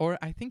 No. Or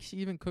I think she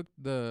even cooked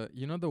the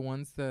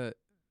ones that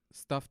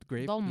stuffed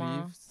grape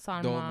Dolma. leaves.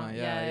 Sarma. Dolma.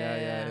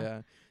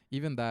 Yeah.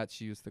 Even that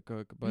she used to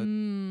cook, but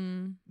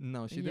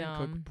no, she didn't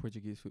cook Yum.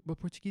 Portuguese food. But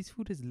Portuguese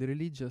food is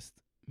literally just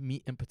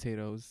meat and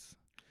potatoes.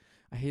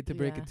 I hate to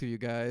break Yeah. it to you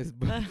guys,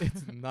 but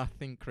it's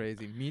nothing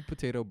crazy. Meat,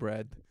 potato,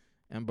 bread,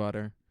 and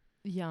butter.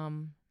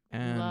 Yum.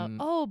 And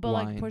but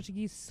wine. like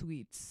Portuguese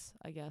sweets,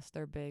 I guess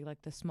they're big,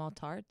 like the small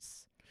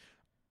tarts.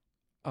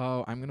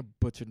 Oh, I'm gonna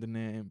butcher the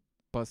name.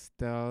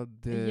 Pastel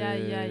de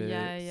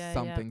Yeah.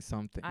 something.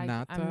 I'm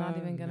Nata? not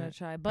even gonna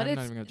try, but I'm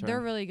not even gonna try.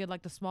 they're really good,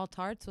 like the small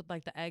tarts with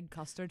like the egg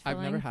custard filling.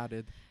 I've never had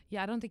it.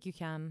 Yeah, I don't think you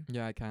can.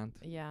 Yeah, I can't.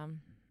 Yeah,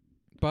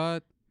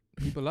 But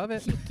people love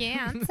it. you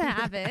can't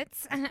have it.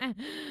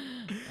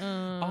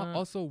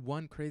 Also,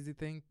 one crazy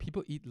thing: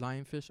 people eat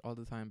lionfish all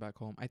the time back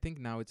home. I think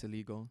now it's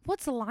illegal.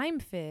 What's lime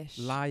fish?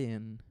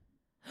 Lion.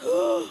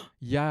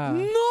 Yeah.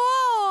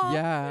 No.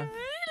 Yeah.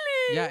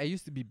 Really? Yeah, it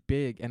used to be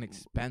big and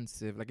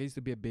expensive. Like, it used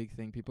to be a big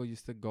thing. People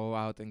used to go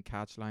out and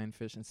catch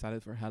lionfish and sell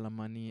it for hella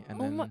money. And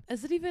then,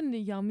 is it even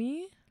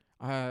yummy?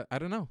 I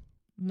don't know.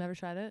 Never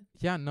tried it.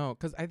 Yeah, no,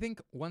 'cause I think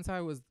once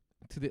I was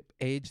to the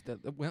age that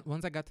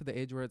once I got to the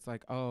age where it's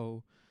like,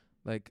 oh,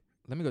 like,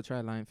 let me go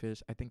try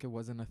lionfish, I think it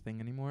wasn't a thing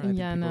anymore. I think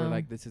people were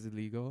like, this is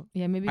illegal.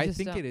 Yeah, maybe. I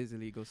think it is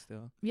illegal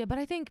still. Yeah, but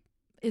I think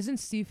isn't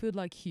seafood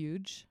like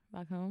huge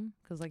back home?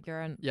 'Cause like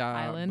you're an Yeah,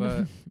 island.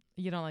 but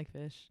You don't like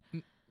fish.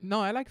 no,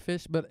 I like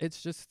fish, but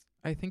it's just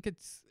I think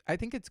it's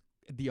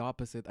the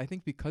opposite. I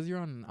think because you're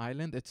on an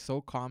island, it's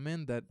so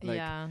common that like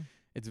yeah.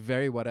 it's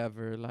very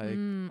whatever. Like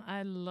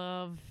I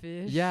love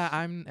fish. yeah,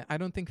 I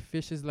don't think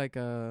fish is like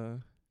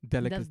a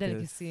delicacy.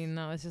 Delicacy.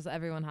 No, it's just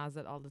everyone has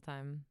it all the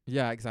time.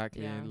 Yeah,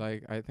 exactly. Yeah.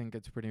 Like I think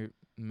it's pretty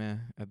meh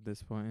at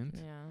this point.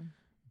 Yeah.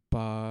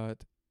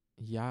 But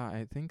yeah,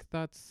 I think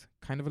that's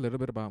kind of a little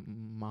bit about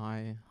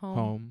my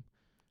home.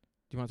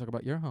 Do you want to talk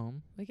about your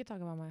home? We could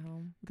talk about my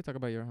home. We could talk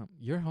about your home.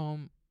 Your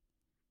home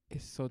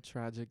is so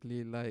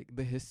tragically, like,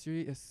 the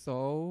history is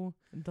so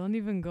Don't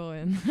even go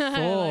in.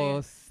 so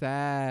Like,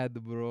 sad,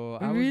 bro.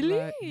 I really?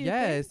 was like, You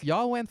yes, think?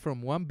 y'all went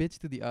from one bitch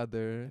to the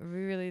other.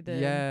 we really did.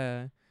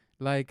 Yeah.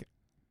 Like,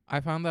 I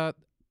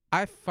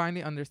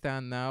finally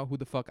understand now who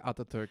the fuck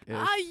Ataturk is.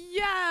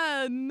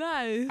 Yeah,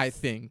 nice. I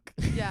think.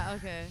 Yeah,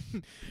 okay.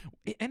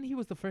 And he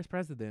was the first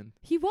president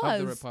He of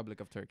was. the Republic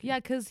of Turkey. Yeah,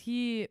 'cause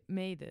he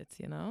made it,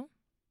 you know?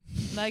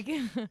 Like,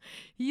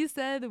 he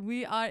said,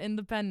 we are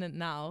independent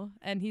now.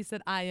 And he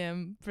said, I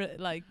am, But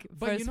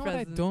first you know president. what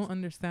I don't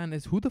understand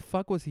is who the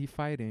fuck was he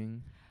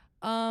fighting?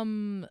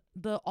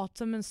 The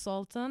Ottoman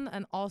Sultan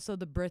and also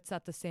the Brits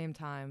at the same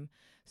time.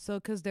 So,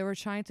 'cause they were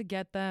trying to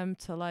get them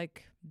to,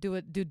 like,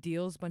 do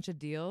deals, bunch of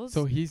deals.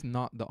 So he's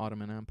not the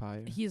Ottoman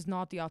Empire. He's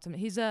not the Ottoman.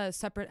 He's a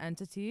separate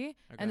entity.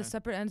 And the Okay.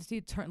 separate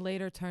entity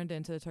later turned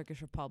into the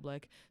Turkish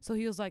Republic. So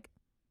he was like,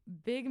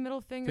 big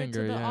middle finger to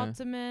Finger, the yeah.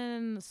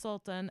 Ottoman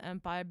Sultan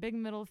Empire. Big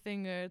middle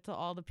finger to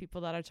all the people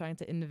that are trying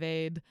to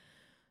invade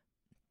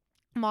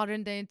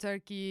modern day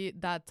Turkey,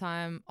 that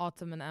time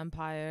Ottoman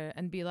Empire,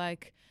 and be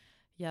like,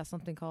 yeah,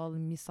 something called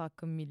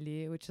Misak-ı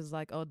Milli, which is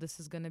like, oh, this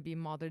is going to be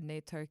modern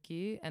day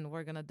Turkey and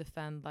we're going to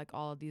defend like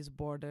all of these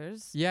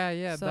borders.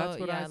 Yeah, So, that's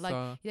what yeah, I like,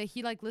 saw. Yeah,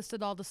 he like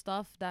listed all the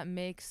stuff that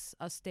makes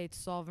a state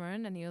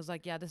sovereign, and he was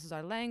like, yeah, this is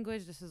our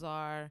language, this is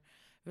our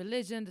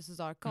religion, this is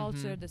our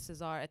culture, this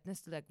is our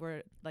ethnicity, like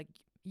we're like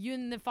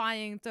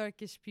unifying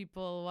Turkish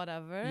people,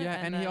 whatever.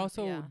 Yeah, and he then,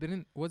 also yeah.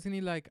 wasn't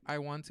he like, I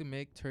want to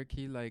make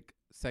Turkey like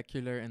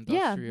secular,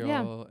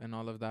 industrial, and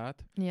all of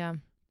that. Yeah.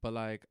 But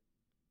like,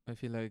 I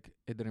feel like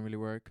it didn't really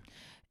work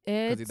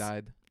because he It's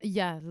died.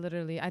 yeah,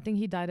 literally. I think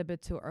he died a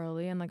bit too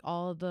early, and like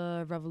all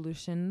the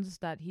revolutions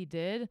that he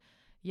did,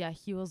 yeah,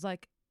 he was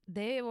like,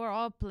 they were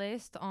all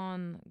placed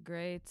on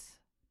great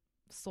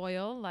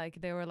soil, like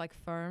they were like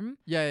firm.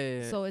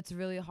 Yeah. So it's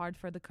really hard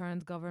for the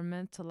current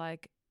government to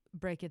like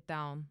break it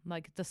down.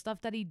 Like the stuff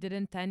that he did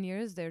in 10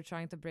 years, they're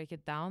trying to break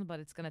it down, but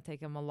it's gonna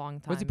take him a long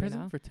time. Was he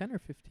president you know? for 10 or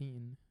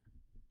 15?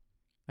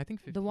 I think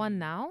 15. The one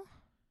now?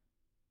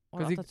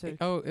 Or Because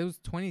Atatürk? it was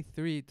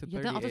 23 to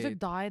Yeah, then 38. Atatürk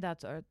died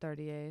at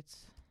 38.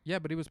 Yeah,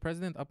 but he was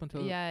president up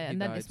until Yeah, he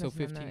and then died, so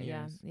dismissed him, 15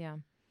 years. Yeah.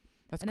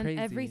 That's And crazy.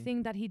 then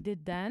everything that he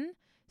did then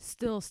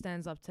still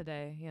stands up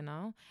today, you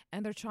know?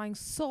 And they're trying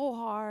so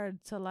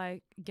hard to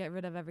like get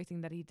rid of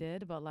everything that he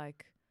did, but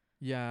like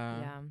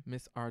Yeah.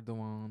 Miss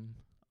Erdogan.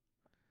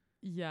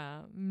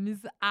 yeah, Miss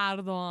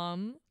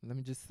Erdogan. Let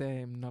me just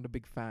say, I'm not a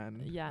big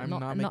fan. Yeah, I'm not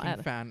not at-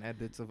 making fan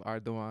edits of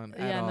Erdogan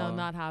at Yeah, all. no,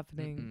 not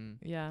happening. Mm-mm.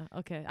 Yeah,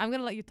 okay. I'm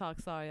gonna let you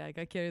talk. Sorry, I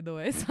got carried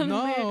away.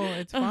 No,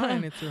 it's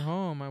fine. It's your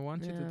home. I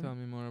want you to Yeah. tell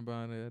me more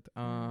about it.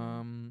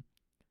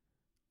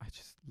 I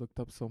just looked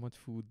up so much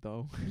food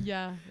though.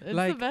 Yeah, it's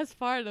Like- the best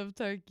part of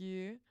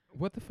Turkey.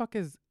 What the fuck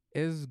is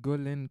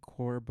Gulin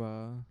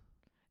Korba?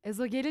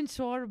 Ezogelin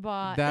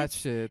çorba. That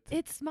shit.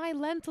 It's my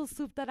lentil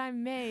soup that I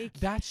make.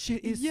 That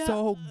shit is Yeah,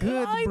 so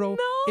good, I bro.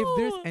 know. If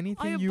there's I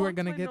anything you are bumped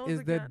gonna my get nose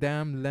is the again.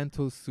 damn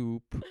lentil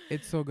soup.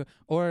 It's so good.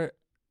 Or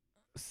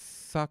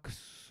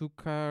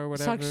saksuka or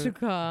whatever.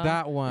 Shakshuka.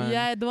 That one.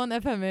 Yeah, the one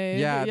Efe made.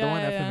 Yeah, the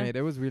one Efe made.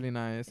 It was really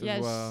nice Yeah,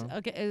 as well.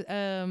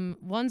 okay.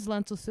 One's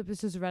lentil soup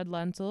is just red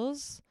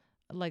lentils,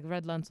 like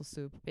red lentil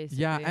soup,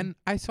 basically. Yeah, and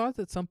I saw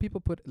that some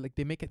people put like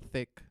they make it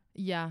thick.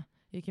 yeah,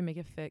 you can make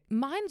it thick.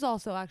 Mine's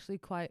also actually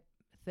quite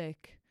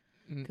thick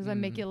because I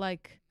make it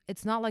like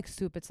it's not like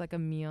soup; it's like a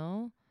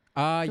meal.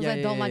 Yeah, Because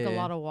I don't like a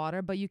yeah. lot of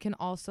water, but you can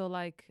also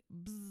like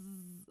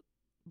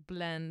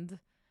blend,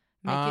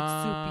 make it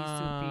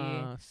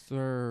soupy.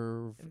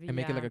 Serve and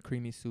make it like Yeah. a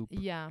creamy soup.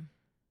 Yeah,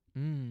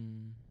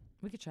 Mm.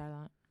 we could try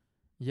that.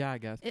 Yeah, I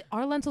guess.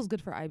 Are lentils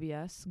good for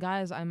IBS?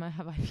 Guys, I might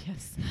have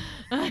IBS.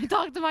 I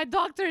talked to my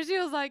doctor. She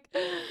was like,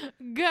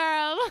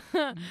 "Girl,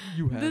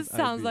 You have this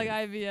sounds like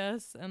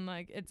IBS. IBS," and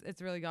like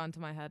it's really gone to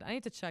my head. I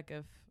need to check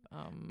if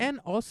And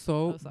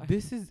also, Oh, sorry.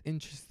 this is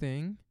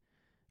interesting.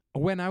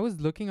 When I was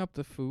looking up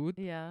the food,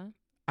 yeah,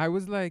 I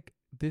was like,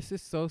 this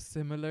is so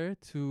similar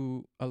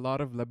to a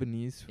lot of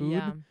Lebanese food.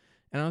 yeah,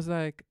 And I was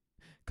like,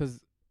 because,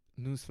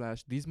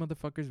 newsflash, these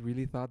motherfuckers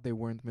really thought they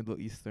weren't Middle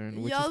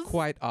Eastern, which Yes, is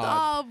quite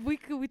odd.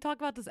 we talk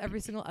about this every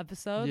single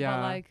episode. Yeah.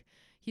 But like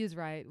he was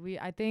right.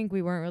 I think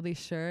we weren't really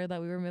sure that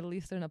we were Middle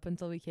Eastern up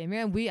until we came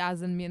here, and we,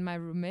 as in me and my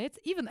roommates,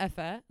 even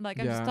Efe. Like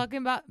I'm just Yeah. talking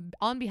about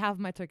on behalf of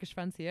my Turkish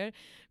friends here,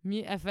 me,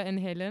 Efe, and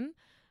Helen.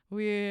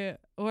 We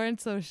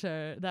weren't so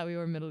sure that we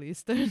were Middle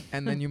Eastern.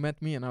 And then you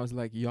met me, and I was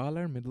like, y'all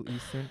are Middle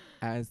Eastern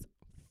as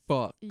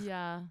fuck.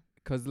 Yeah.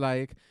 Because,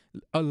 like,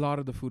 a lot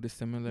of the food is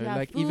similar. Yeah,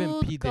 Like, even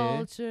food, pide,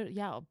 culture.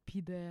 Yeah,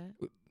 pide.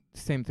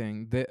 same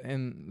thing.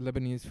 In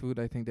Lebanese food,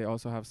 I think they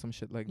also have some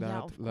shit like that.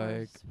 Yeah, of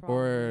like, course, probably.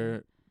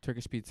 or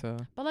Turkish pizza.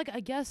 But like I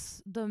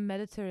guess the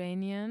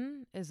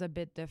Mediterranean is a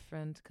bit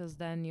different because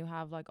then you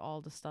have like all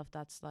the stuff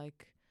that's like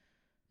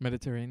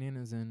Mediterranean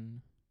is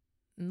in...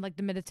 like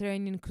the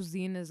Mediterranean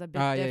cuisine is a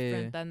bit Ah, yeah, yeah,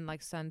 different yeah. than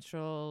like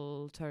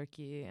central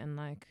Turkey and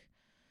like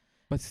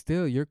But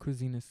still, your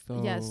cuisine is so...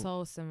 yeah,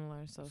 so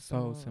similar, so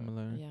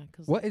similar. Yeah,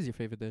 because What is your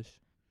favorite dish?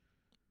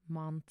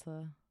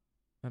 manta.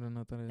 I don't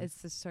know what that is. It's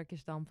the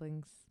Turkish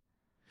dumplings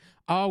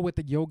Oh, with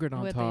the yogurt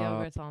on with top. the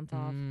yogurt on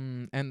top.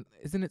 And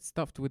isn't it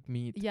stuffed with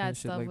meat? Yeah, and it's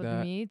shit stuffed like with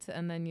that? meat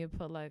and then you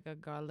put like a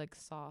garlic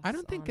sauce. I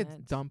don't think on it's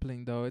it.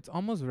 dumpling though. It's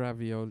almost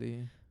ravioli.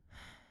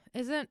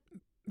 Isn't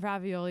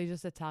ravioli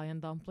just Italian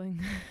dumpling?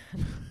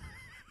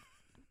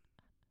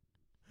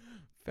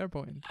 Fair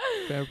point.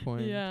 Fair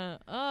point. Yeah.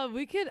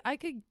 I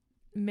could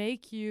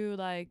make you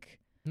like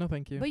No,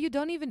 thank you. but you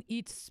don't even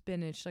eat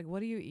spinach. Like what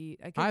do you eat?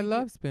 I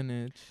love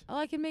spinach.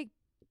 I can make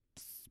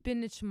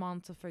spinach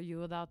manta for you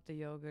without the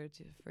yogurt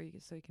for you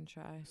so you can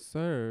try.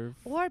 Serve.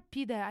 Or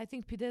pide. I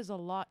think pide is a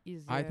lot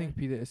easier. I think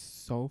pita is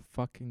so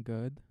fucking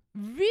good.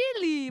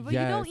 really, but you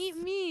don't Yes.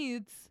 eat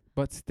meat.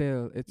 But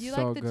still, it's You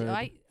so like the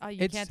good.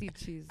 you It's- can't eat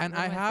cheese. And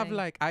What I am have saying?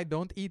 like, I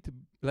don't eat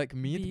like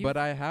meat, Beef? but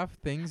I have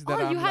things that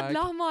Oh, I'm you had like...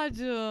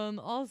 lahmacun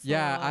also.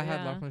 Yeah, I had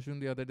lahmacun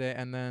the other day,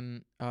 and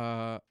then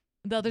the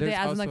other day, there's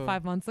as in like also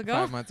 5 months ago.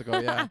 5 months ago,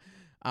 yeah.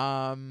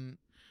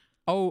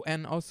 Oh,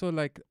 and also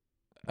like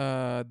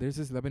there's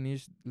this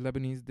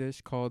Lebanese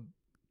dish called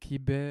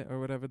kibbeh or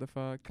whatever the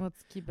fuck.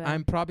 What's kibbeh?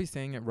 I'm probably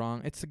saying it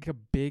wrong. It's like a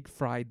big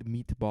fried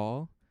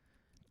meatball.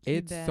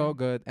 It's Kibbeh. so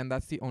good, and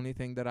that's the only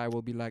thing that I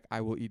will be like,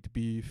 I will eat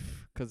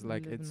beef, 'cause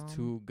like it's Lebanon.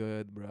 too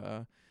good,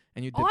 bruh.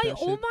 And you dip that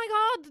Oh shit. my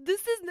god,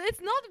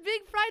 it's not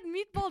big fried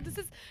meatball. This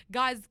is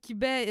guys,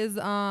 kibbeh is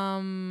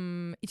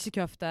içli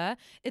köfte.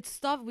 It's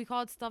stuffed, we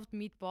call it stuffed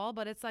meatball,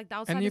 but it's like the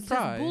outside you is just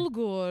fry.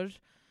 bulgur.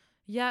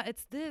 Yeah,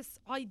 it's this.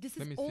 This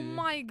Let is me oh see.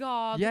 my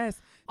god. Yes,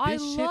 I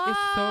this shit is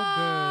so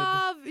good.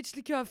 love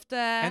içli köfte.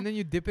 And then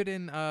you dip it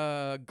in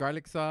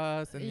garlic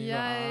sauce, and you go,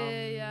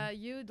 yeah.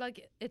 You like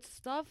it's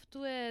stuffed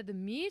with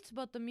meat,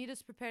 but the meat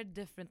is prepared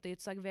differently.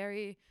 It's like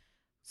very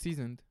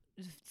seasoned.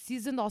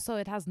 seasoned. Also,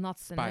 it has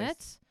nuts in Spice.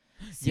 it.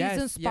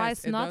 Seasoned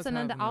spice it nuts, does and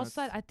then have the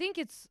outside, nuts. I think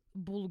it's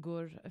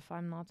bulgur. If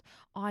I'm not,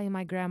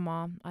 my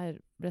grandma, I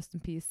rest in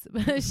peace.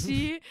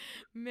 She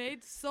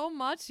made so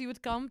much. She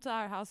would come to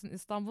our house in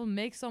Istanbul,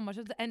 make so much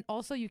of it, and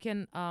also you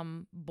can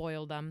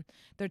boil them.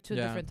 There are two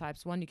Yeah. different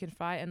types. One you can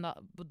fry, and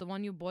but the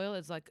one you boil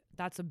is like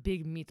that's a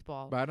big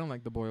meatball. But I don't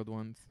like the boiled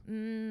ones.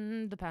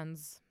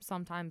 Depends.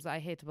 Sometimes I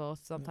hate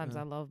both. Sometimes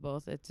Uh-uh. I love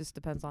both. It just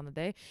depends on the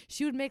day.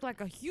 She would make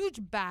like a huge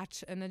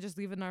batch and then just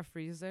leave it in our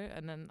freezer,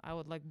 and then I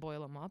would like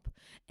boil them up.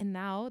 And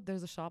now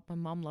there's a shop. My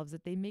mom loves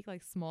it. They make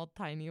like small,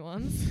 tiny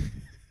ones.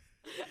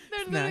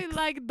 They're literally Snacks.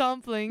 like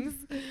dumplings,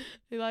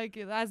 like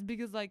as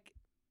big as like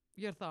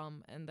your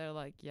thumb, and they're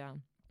like yeah.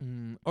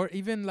 Or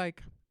even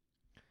like,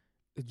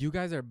 you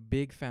guys are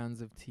big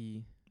fans of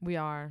tea. We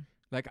are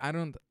Like I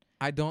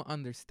don't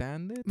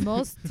understand it.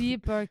 most tea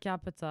per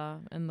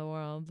capita in the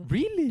world.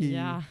 Really?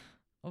 Yeah,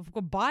 of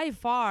course, by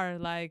far,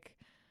 like.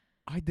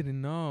 I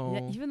didn't know.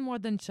 Yeah, even more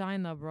than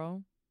China,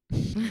 bro.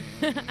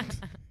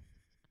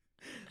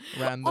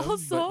 Random.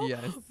 Also, but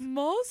yes.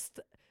 most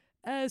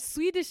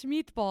Swedish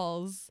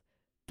meatballs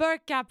per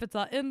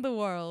capita in the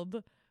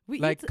world. We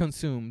like eat,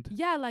 consumed.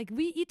 yeah, like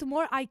we eat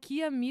more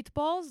IKEA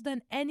meatballs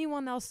than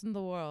anyone else in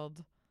the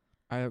world.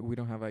 We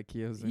don't have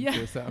IKEAs in Yeah.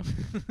 Curacao.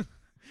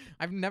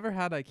 I've never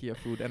had IKEA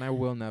food, and I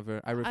will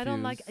never. I refuse. I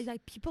don't like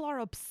people are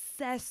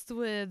obsessed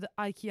with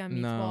IKEA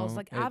meatballs, No,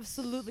 like it's-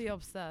 absolutely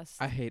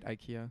obsessed. I hate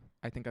IKEA.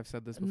 I think I've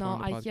said this before No,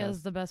 on the IKEA podcast.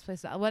 is the best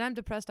place. When I'm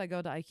depressed, I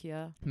go to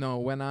IKEA. No,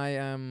 when I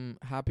am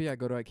happy, I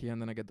go to IKEA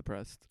and then I get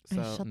depressed. So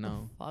Shut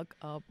no, the fuck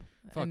up.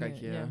 fuck Anyway,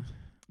 IKEA. yeah.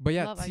 But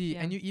yeah, Love tea, IKEA.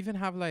 and you even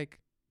have like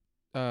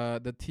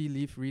the tea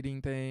leaf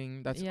reading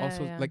thing. That's Yeah,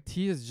 also yeah. like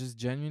tea is just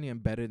genuinely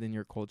embedded in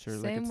your culture.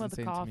 Like Same it's with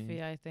insane to me.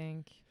 coffee, I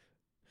think.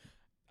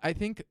 I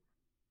think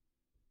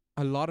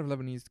a lot of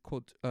Lebanese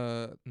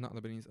not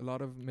Lebanese, a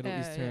lot of Middle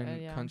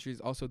Eastern yeah. countries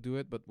also do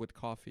it, but with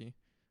coffee.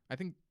 I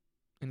think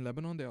in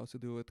Lebanon they also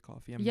do it with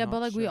coffee. I'm Yeah, not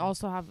but like we sure.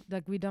 also have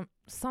like we don't.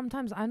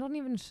 Sometimes I'm not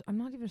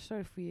even sure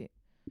if we.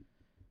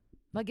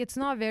 Like it's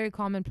not very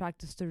common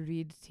practice to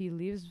read tea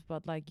leaves,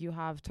 but like you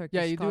have Turkish.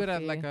 Yeah, you do it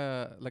at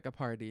coffee. like a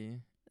party.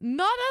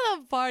 Not at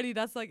a party.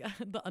 That's like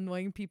the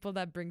annoying people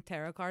that bring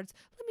tarot cards.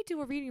 Let me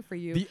do a reading for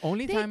you. The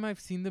only They- time I've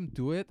seen them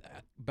do it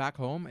back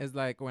home is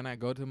like when I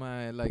go to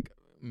my like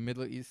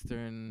Middle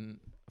Eastern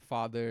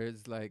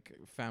fathers like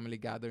family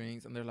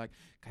gatherings, and they're like,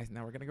 guys,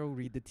 now we're gonna go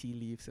read the tea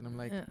leaves, and I'm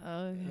like,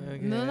 Okay.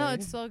 No, okay.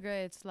 it's so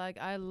great. It's like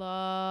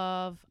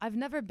I've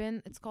never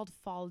been. It's called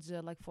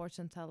falja, like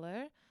fortune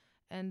teller,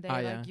 and they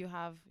yeah. you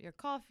have your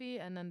coffee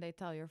and then they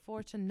tell your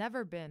fortune.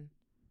 Never been.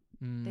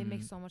 They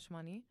make so much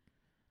money.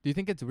 Do you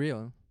think it's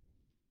real?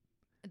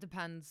 It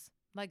depends.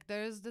 Like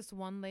there's this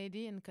one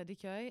lady in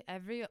Kadıköy.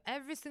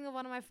 Every single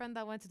one of my friends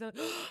that went to the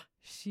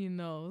she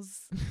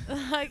knows.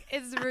 Like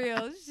it's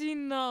real. She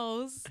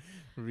knows.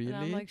 Really?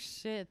 And I'm like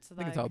shit. I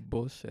think it's all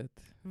bullshit.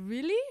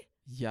 Really?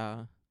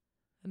 Yeah.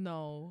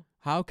 No.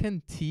 How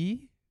can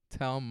tea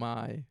tell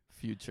my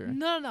future?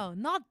 No,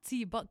 not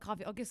tea, but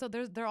coffee. Okay, so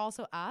there are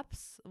also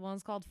apps.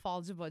 One's called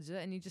Falcı Bacı,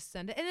 and you just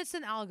send it, and it's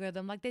an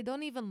algorithm. Like they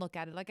don't even look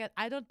at it. Like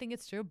I don't think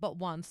it's true, but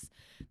once,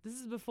 this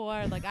is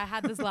before like I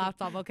had this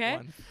laptop, okay,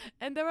 One.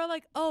 and they were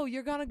like, "Oh,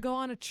 you're gonna go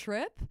on a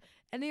trip."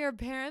 And then your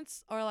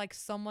parents or like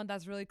someone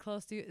that's really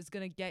close to you is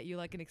gonna get you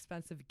like an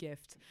expensive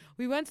gift.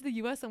 We went to the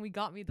US and we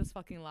got me this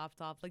fucking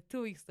laptop like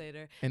 2 weeks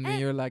later. And then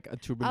you're like a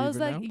true believer I was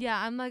like, now?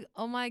 yeah, I'm like,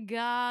 oh my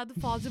God,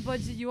 Falcı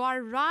Bacı, you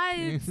are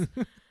right.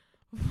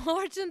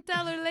 Fortune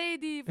teller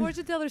lady,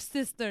 fortune teller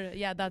sister.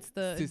 Yeah, that's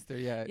the Sister,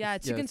 yeah. yeah.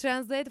 You can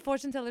translate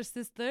fortune teller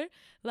sister.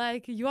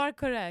 Like you are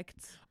correct.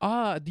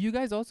 Do you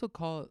guys also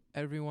call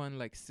everyone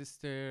like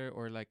sister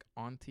or like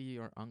auntie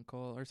or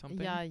uncle or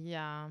something? Yeah,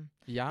 yeah.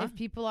 Yeah? If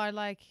people are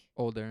like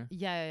Older.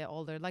 yeah,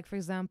 older. Like for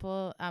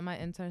example, at my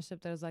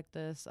internship, there's like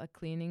this a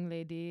cleaning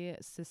lady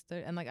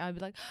sister, and like I'd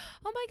be like,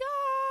 oh my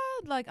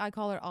God, like I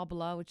call her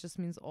abla, which just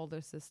means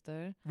older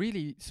sister.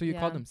 Really? So you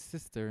call Yeah. them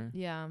sister?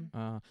 Yeah.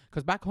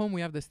 'Cause back home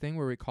we have this thing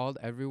where we called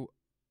every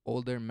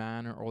older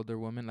man or older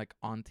woman like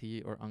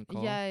auntie or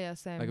uncle. Yeah,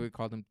 same. Like we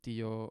call them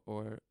tio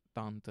or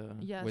tante,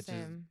 yeah, which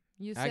same.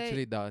 You is say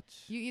actually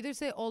Dutch. you either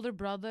say older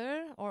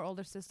brother or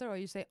older sister, or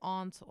you say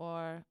aunt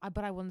or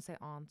but I wouldn't say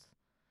aunt.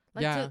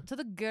 Like Yeah. to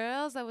the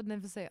girls, I would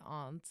never say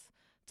aunt.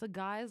 To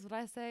guys, would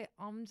I say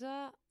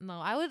amca?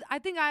 No, I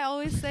think I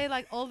always say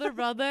like older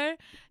brother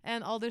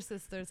and older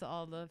sister to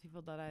all the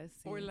people that I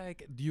see. Or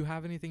like, do you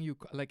have anything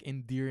like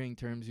endearing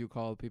terms you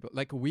call people?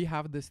 Like we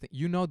have this thing.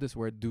 You know this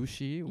word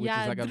douchey, which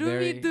yeah, is like a droomy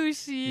very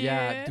douchey.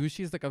 yeah, douchey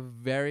is like a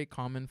very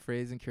common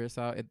phrase in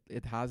Curacao.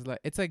 It has like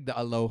it's like the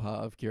aloha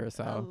of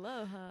Curacao.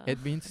 Aloha.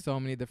 It means so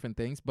many different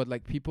things, but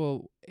like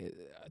people,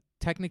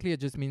 technically it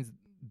just means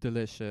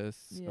delicious.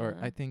 Or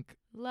Yeah. I think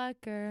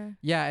Lekker.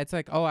 yeah, it's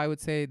like I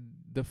would say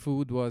the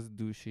food was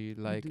douchey,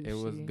 like it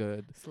was Douchey.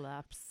 good.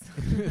 Slaps.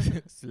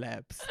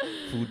 Slaps,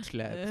 food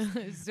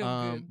slaps. so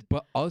good.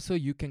 But also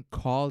you can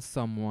call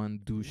someone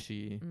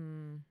douchey.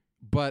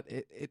 But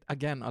it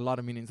again a lot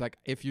of meanings. Like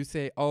if you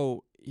say,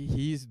 oh,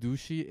 he's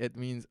douchey, it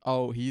means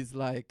oh, he's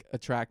like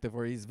attractive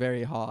or he's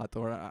very hot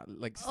or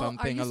like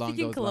something are you along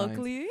speaking those lines.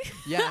 colloquially?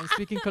 Yeah, I'm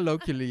speaking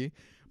colloquially.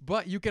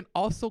 But you can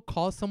also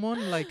call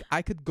someone like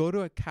I could go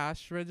to a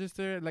cash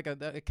register, like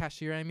a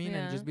cashier, I mean,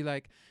 and Yeah. just be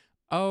like,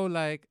 oh,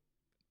 like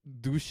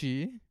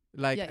douchey,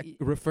 like Yeah,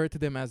 refer to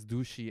them as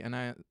douchey, and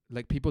I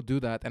like people do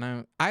that,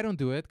 and I don't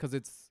do it because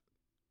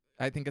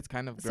I think it's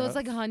kind of So it's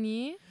like gross.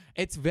 honey.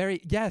 It's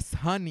very yes,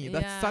 honey.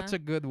 That's such Yeah. a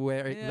good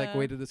way Yeah.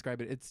 way to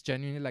describe it. It's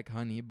genuinely like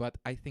honey, but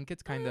I think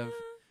it's kind of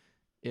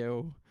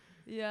ew.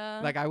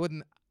 Yeah. Like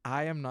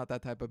I am not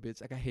that type of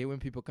bitch. Like I hate when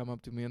people come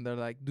up to me and they're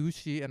like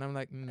douchey, and I'm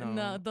like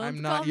no, don't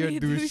I'm call not your me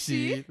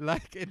douchey.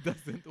 Like it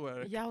doesn't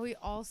work. Yeah, we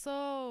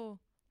also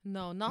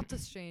no, not to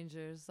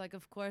strangers. Like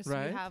of course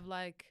Right? we have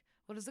like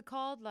what is it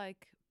called?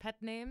 Like pet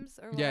names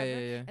or Yeah,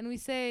 whatever. yeah. And we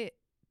say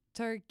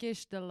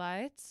Turkish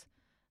delight.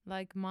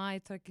 Like my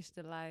Turkish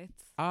delight.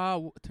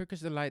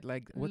 Turkish delight.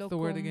 Like what's the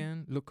word Lokum.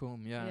 again? Lukum.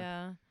 Yeah.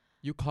 Yeah.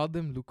 You called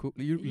them lukum.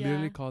 You Yeah.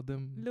 literally called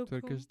them Lokum.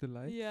 Turkish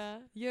delight. Yeah.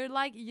 You're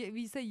like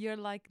we say you're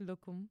like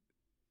lokum.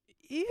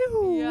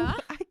 Ew. Yeah.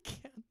 I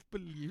can't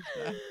believe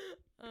that.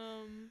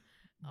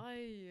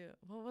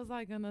 What was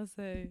I gonna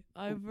say?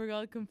 I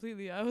forgot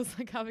completely. I was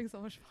like having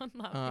so much fun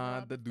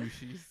laughing. The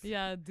douchies.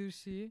 Yeah,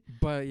 douchey.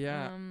 But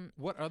yeah,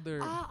 what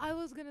other? I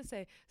was gonna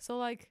say, so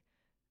like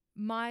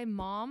my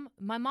mom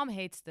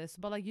hates this,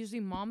 but like usually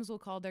moms will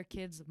call their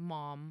kids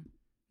mom.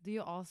 Do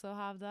you also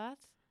have that?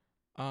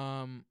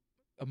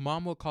 A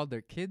mom will call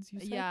their kids, you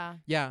said?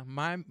 Yeah,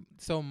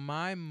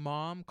 my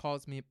mom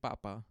calls me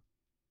papa.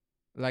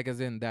 Like as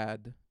in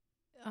dad.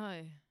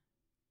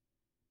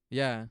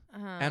 Yeah.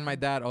 And my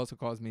dad also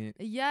calls me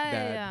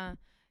dad.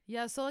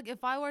 Yeah, so like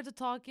if I were to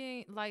talk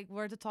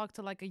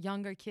to like a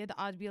younger kid,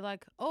 I'd be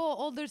like, "Oh,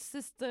 older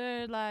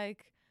sister,"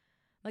 like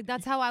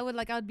that's how I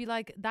would be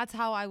like, that's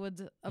how I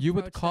would approach You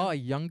would call them. a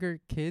younger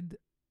kid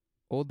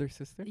older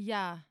sister?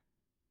 Yeah.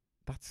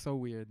 That's so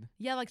weird.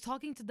 Yeah, like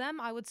talking to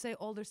them, I would say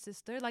older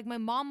sister. Like my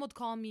mom would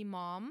call me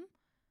mom.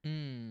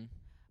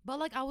 But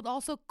like I would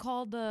also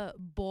call the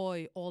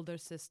boy older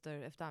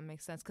sister, if that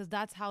makes sense, because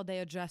that's how they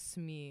address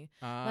me.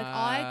 Like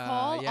I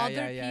call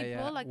other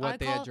people like what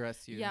they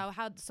address you. Yeah,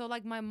 so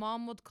like my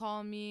mom would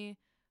call me,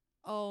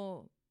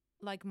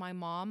 like my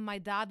mom. My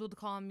dad would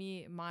call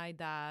me my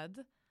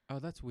dad. Oh,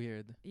 that's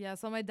weird. Yeah,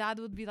 so my dad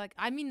would be like,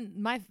 I mean,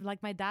 my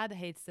dad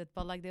hates it,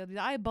 but like they would be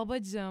like, "Ay,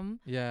 babacım."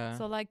 Yeah.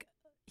 So like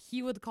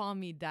he would call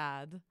me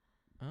dad.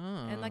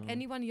 And like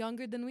anyone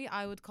younger than me,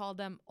 I would call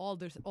them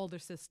older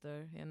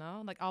sister, you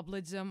know? Like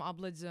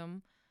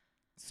ablacım.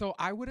 So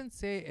I wouldn't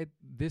say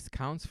this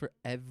counts for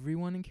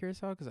everyone in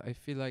Curacao, because I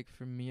feel like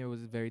for me it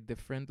was very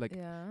different. Like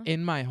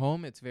in my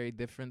home, it's very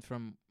different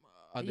from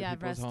other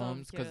people's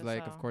homes, because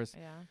like of course,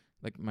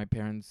 like my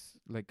parents,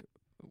 like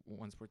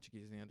one's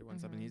Portuguese and the other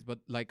one's Lebanese. But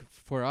like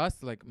for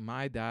us, like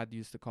my dad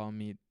used to call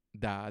me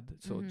dad,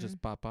 so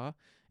just papa,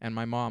 and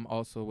my mom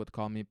also would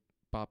call me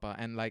papa,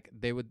 and like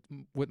they would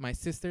with my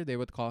sister, they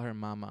would call her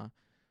mama,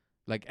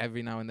 like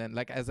every now and then,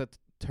 like as a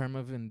term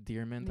of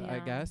endearment, I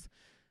guess.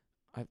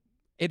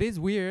 It is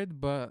weird,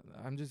 but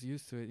I'm just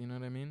used to it, you know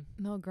what I mean?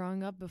 No,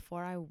 growing up,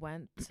 before I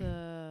went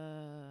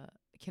to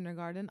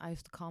kindergarten, I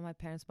used to call my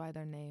parents by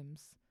their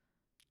names.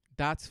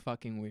 That's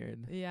fucking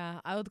weird. Yeah,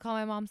 I would call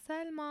my mom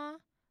Selma.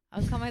 I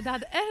would call my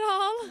dad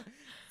Errol.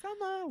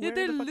 Selma, where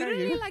the fuck are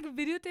you? Like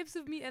videotapes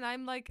of me, and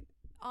I'm like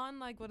on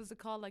like, what is it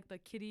called, like the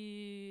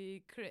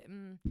kitty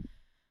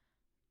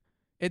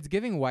It's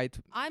giving white.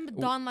 I'm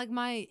done. Like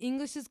my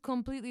English is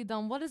completely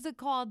done. What is it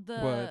called?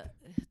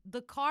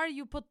 The car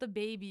you put the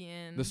baby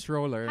in. The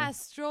stroller.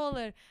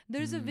 Stroller.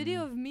 There's a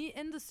video of me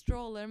in the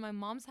stroller. My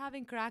mom's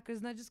having crackers,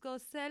 and I just go,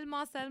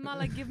 Selma,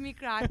 like give me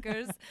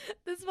crackers.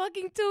 This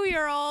fucking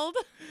 2-year-old.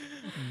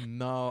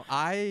 No,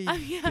 I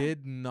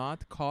did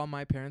not call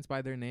my parents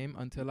by their name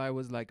until I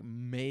was like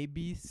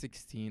maybe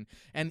 16.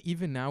 And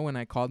even now, when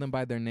I call them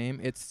by their name,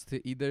 it's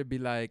to either be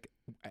like,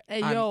 hey,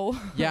 yo.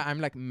 Yeah,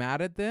 I'm like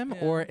mad at them,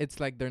 or it's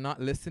like they're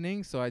not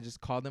listening, so I just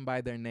call them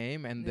by their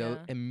name, and they'll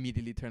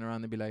immediately turn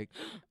around and be like,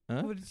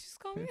 huh? What did you just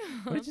call me?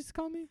 What did you just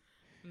call me?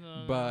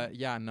 No. But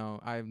yeah, no,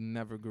 I've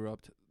never grew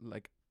up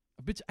like,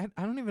 bitch,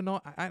 I don't even know.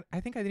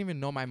 I think I didn't even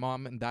know my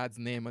mom and dad's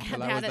name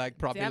until I was like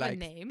probably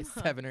like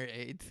 7 or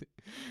 8.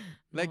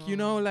 Like, you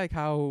know, like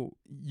how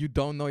you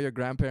don't know your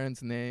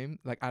grandparents' name.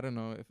 Like, I don't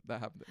know if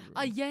that happened.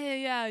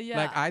 Yeah.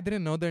 Like, I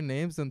didn't know their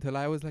names until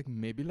I was like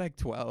maybe like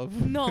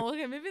 12. No,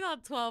 okay, maybe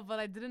not 12, but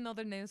I didn't know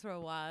their names for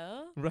a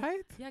while.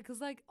 Right? Yeah,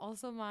 because like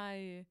also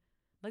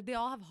like they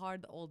all have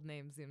hard old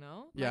names, you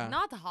know? Yeah. Like,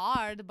 not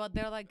hard, but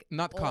they're like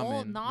not old,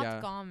 common.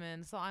 not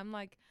common. So I'm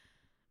like,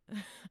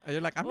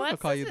 you're like, I'm not gonna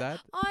call you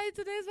that.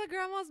 Today's my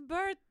grandma's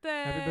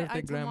birthday. Happy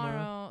birthday,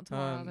 grandma.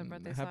 Tomorrow's her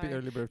birthday. Happy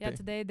early birthday. Yeah,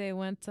 today they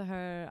went to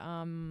her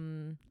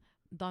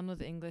done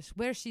with English,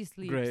 where she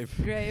sleeps.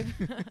 Grave.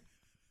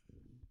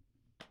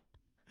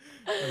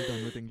 I'm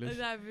done with English.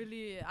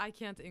 I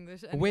can't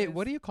English. Anyways. Wait,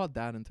 what do you call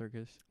dad in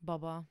Turkish?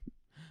 Baba.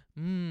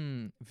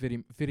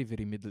 Very, very,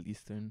 very Middle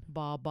Eastern.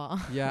 Baba.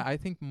 Yeah, I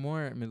think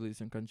more Middle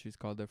Eastern countries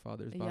call their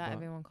fathers Baba. Yeah,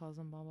 everyone calls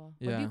them Baba.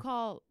 Yeah. What do you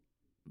call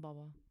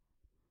Baba?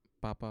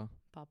 Papa.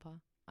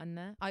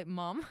 Anne?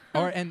 Mom.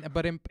 But in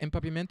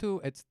Papiamentu,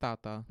 it's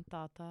Tata.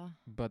 Tata.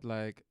 But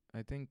like,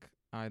 I think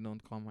I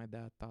don't call my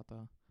dad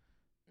Tata.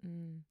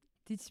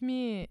 Teach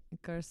me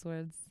curse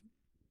words.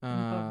 In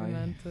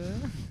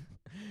Papiamentu.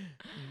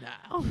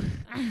 No.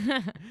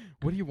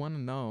 What do you want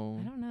to know?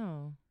 I don't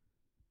know.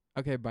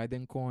 Okay,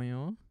 Biden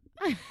Konyo.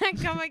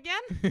 Come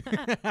again?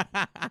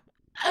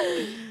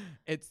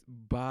 It's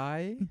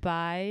Biden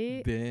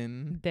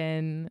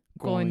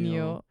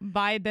Konyo.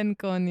 Biden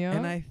Konyo.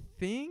 And I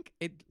think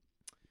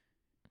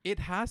it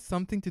has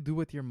something to do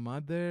with your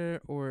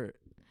mother, or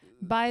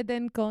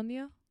Biden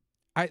Konyo.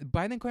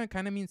 Biden Konyo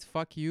kind of means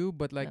fuck you,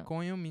 but like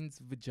Konyo means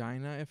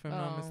vagina, if I'm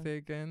not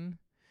mistaken.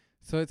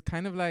 So it's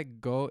kind of like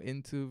go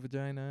into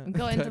vagina.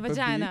 Go into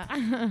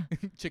vagina.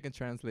 Chicken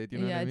translate, you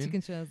know what I mean? Yeah,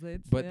 chicken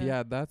translates. But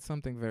yeah, that's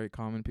something very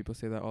common. People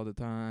say that all the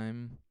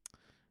time.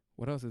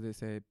 What else do they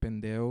say?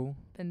 Pendeo.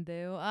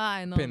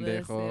 I know Pendejo,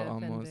 this. Yeah,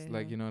 almost. pendejo.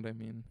 Like, you know what I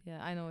mean?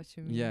 Yeah, I know what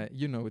you mean. Yeah,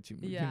 you know what you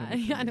mean. Yeah,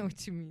 I know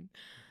what you mean.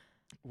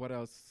 What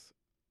else?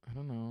 I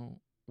don't know.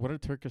 What are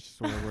Turkish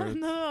swear words?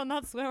 No,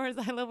 not swear words.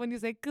 I love when you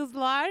say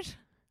kızlar.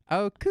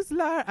 Oh,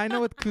 kuzlar. I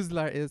know what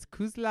kuzlar is.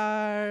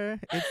 Kuzlar.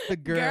 It's the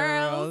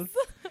girls.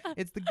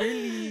 It's the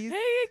girlies.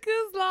 Hey,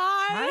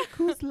 Kuzlar. Hi,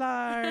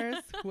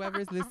 kuzlars.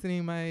 Whoever's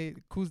listening, my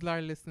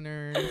kuzlar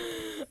listeners.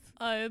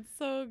 Oh, it's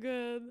so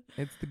good.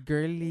 It's the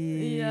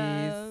girlies.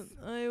 Yeah.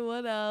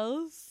 What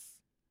else?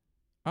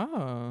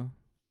 Oh.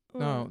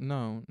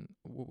 No.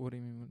 What do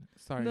you mean?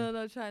 Sorry.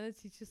 No, trying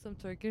to teach you some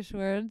Turkish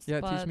words.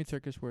 Yeah, teach me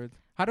Turkish words.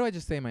 How do I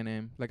just say my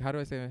name? Like, how do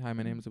I say, hi,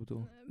 my name is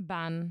Abdul?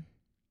 Ban.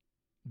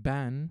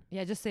 Ban?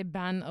 Yeah, just say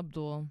Ban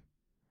Abdul.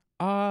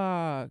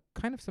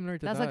 Kind of similar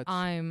to That's Dutch. like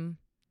I'm.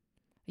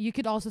 You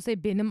could also say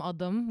benim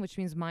adım, which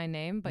means my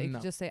name, but you No.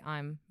 could just say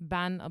I'm.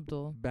 Ban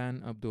Abdul.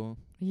 Ban Abdul.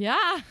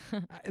 Yeah.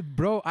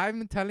 Bro,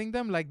 I'm telling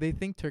them, like, they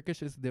think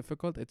Turkish is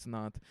difficult. It's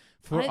not.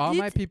 For all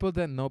my people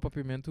that know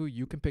Papiamentu,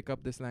 you can pick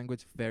up this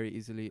language very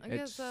easily. Okay,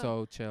 It's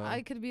so chill.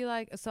 I could be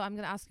like, so I'm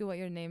going to ask you what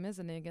your name is,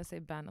 and then you're going to say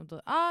Ban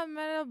Abdul.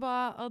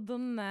 Merhaba,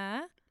 adın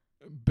ne?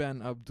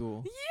 Ben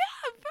Abdul.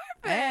 Yeah,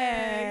 perfect.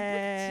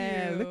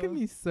 Hey, look at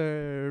me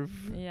serve.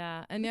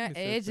 Yeah, and Look your at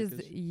me age serve is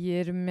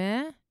Turkish.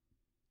 22.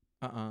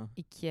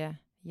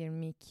 22.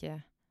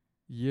 22.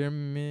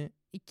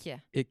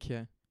 22.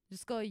 2.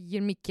 Just go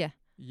 22.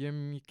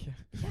 22.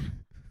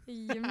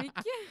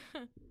 22.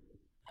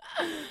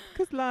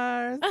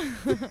 Kızlar.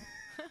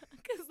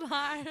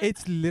 Kızlar.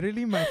 It's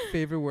literally my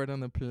favorite word on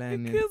the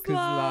planet.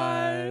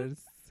 Kızlar.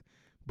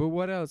 But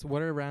what else?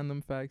 What are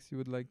random facts you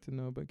would like to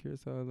know about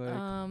Curacao?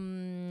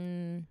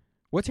 Like,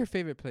 what's your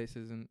favorite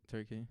places in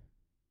Turkey?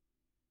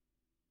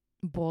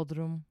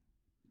 Bodrum.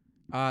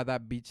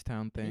 That beach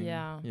town thing.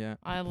 Yeah.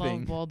 I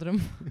thing. love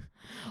Bodrum.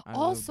 I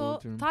Also,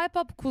 love Bodrum. type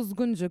up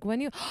Kuzguncuk.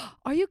 When you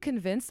are you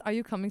convinced? Are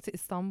you coming to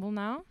Istanbul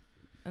now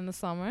in the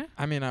summer?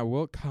 I mean, I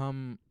will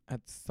come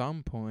at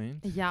some point.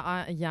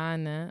 Yeah,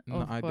 yani.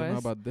 No, I don't know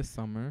about this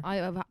summer.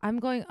 I'm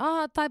going.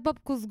 Type up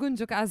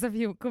Kuzguncuk as if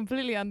you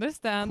completely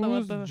understand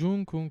what the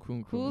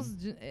Kuzguncuk.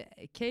 Kuz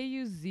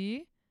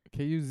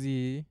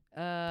Kuz.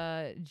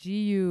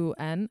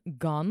 Gun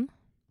gun.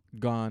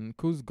 Gone.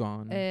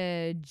 Kuzgon.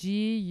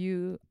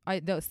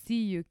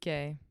 CUK.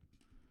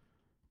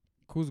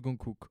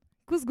 Kuzguncuk.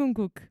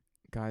 Kuzguncuk.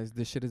 Guys,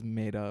 this shit is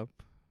made up.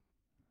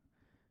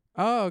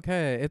 Oh,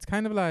 okay. It's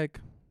kind of like.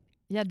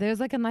 Yeah,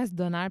 there's like a nice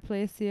doner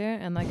place here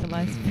and like a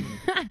nice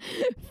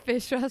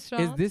fish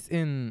restaurant. Is this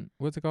in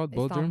what's it called?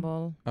 Bodrum?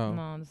 Istanbul. Oh.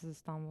 No, this is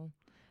Istanbul.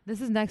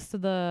 This is next to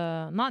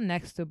the not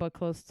next to, but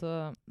close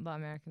to the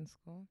American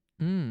school.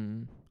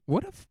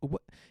 What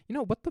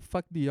the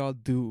fuck do y'all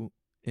do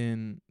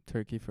in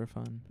Turkey for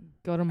fun?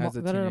 Go to As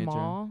a go to the teenager?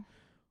 mall.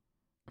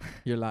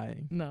 You're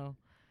lying. No.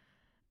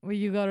 Well,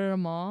 you go to the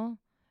mall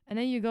and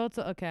then you go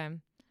to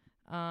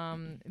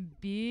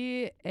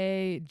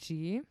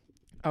BAG.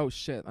 Oh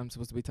shit! I'm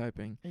supposed to be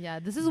typing. Yeah,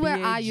 this is where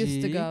I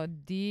used to BAG. go.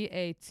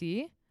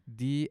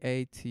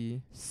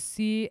 DAT.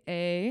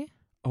 CA.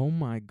 Oh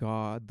my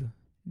god.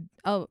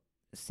 Oh,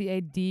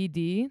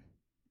 CADD.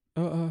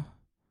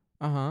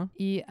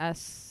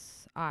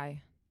 ESI.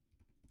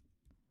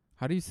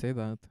 How do you say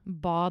that?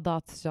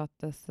 Bağdat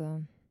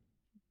Caddesi.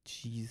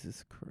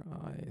 Jesus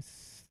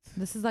Christ.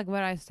 This is like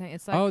where I stay.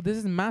 It's like This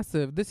is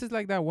massive. This is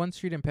like that one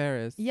street in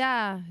Paris.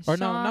 yeah. Or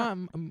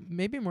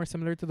maybe more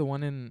similar to the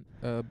one in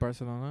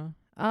Barcelona.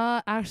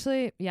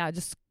 Actually, yeah,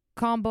 just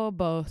combo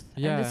both.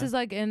 Yeah. And this is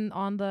like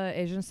on the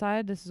Asian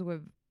side. This is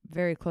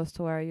very close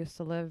to where I used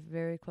to live,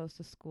 very close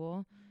to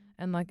school.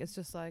 And like it's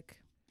just like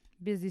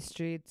busy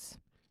streets.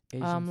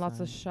 Asian Lots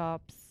of side.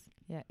 shops.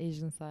 Yeah,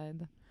 Asian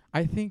side.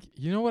 I think,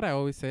 you know what I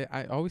always say?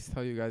 I always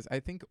tell you guys, I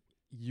think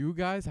you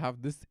guys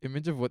have this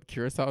image of what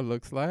Curacao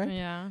looks like.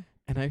 Yeah.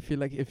 And I feel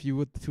like if you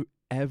would to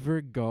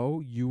ever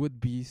go, you would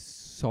be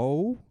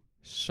so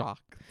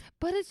shocked.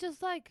 But it's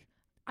just like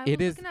I It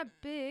was is- looking at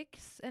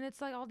Bix and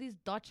it's like all these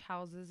Dutch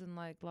houses and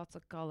like lots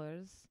of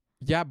colors.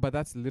 Yeah, but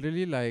that's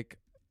literally like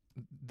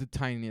the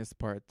tiniest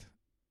part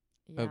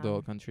of the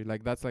whole country.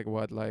 Like that's like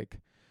what, like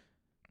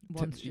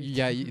One street.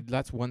 yeah,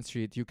 that's one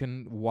street. You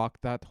can walk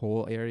that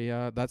whole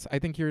area. I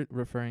think you're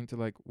referring to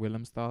like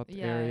Willemstad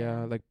Yeah, area,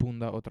 yeah. like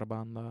Punda,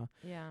 Otrabanda,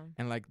 Yeah.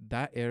 and like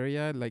that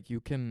area. Like you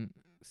can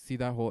see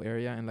that whole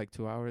area in like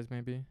 2 hours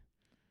maybe.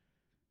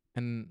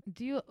 And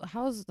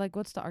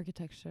What's the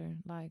architecture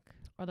like?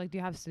 Or like do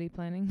you have city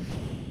planning?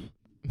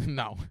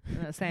 no,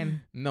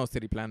 Same. no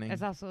city planning.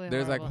 It's absolutely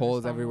There's like horrible in holes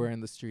Istanbul. everywhere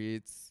in the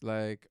streets.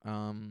 Like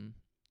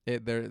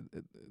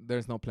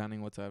there's no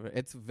planning whatsoever.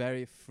 It's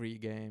very free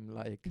game.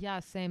 Like Yeah,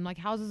 same. Like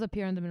houses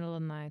appear in the middle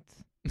of the night.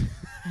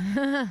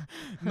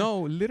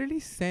 no, literally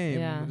same.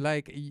 Yeah.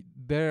 Like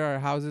there are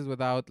houses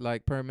without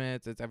like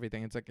permits. It's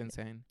everything. It's like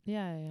insane.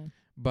 Yeah.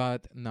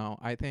 But no,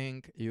 I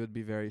think you would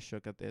be very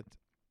shook at it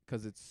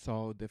because it's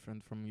so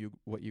different from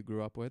what you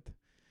grew up with.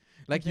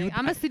 Like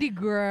I'm a city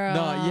girl.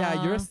 No,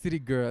 yeah, you're a city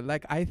girl.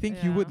 Like I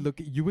think you would Yeah.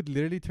 you would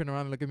literally turn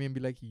around and look at me and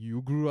be like,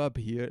 you grew up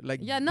here. Like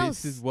Yeah, no,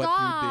 this is stop,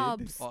 what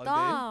you did all day.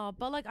 stop.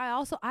 But like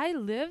I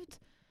lived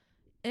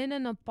in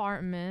an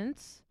apartment,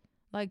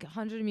 like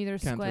 100-meter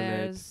Can't relate.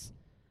 squares,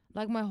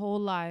 like my whole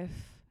life.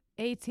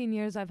 18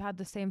 years I've had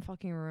the same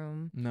fucking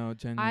room. No,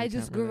 genuinely. I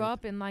just can't grew relate.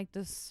 up in like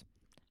this.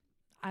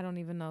 I don't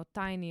even know,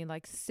 tiny,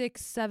 like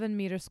 6-7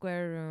 meter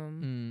square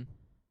room.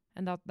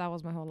 And that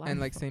was my whole life.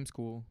 And like same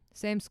school.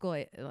 Same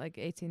school, like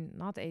 18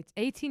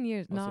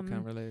 years. Also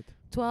can't relate.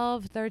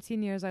 12,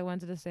 13 years I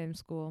went to the same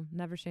school.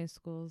 Never changed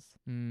schools.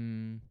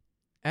 And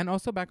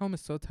also back home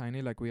is so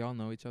tiny, like we all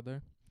know each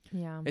other.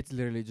 Yeah. It's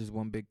literally just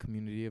one big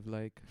community of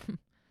like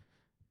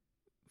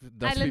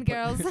Island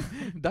girls.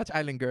 Dutch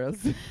island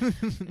girls.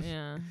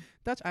 Yeah.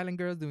 Dutch island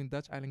girls doing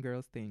Dutch island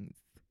girls things.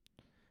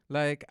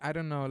 Like, I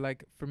don't know,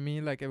 like for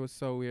me, like it was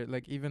so weird.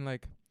 Like even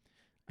like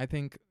I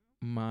think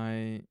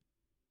my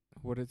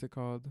what is it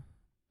called?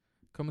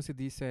 Como se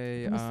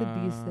dice?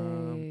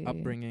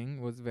 Upbringing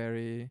was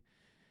very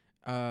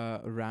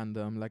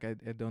random. Like I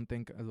don't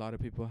think a lot of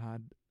people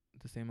had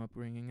the same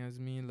upbringing as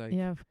me. Like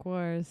yeah, of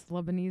course.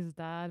 Lebanese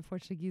dad,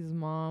 Portuguese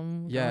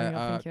mom.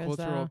 Yeah,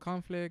 cultural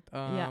conflict.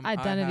 Yeah,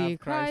 identity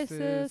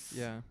crisis.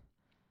 Yeah,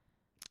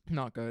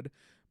 not good.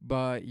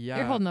 But yeah,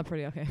 you're holding up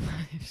pretty okay.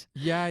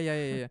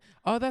 yeah.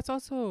 Oh, that's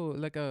also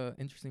like a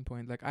interesting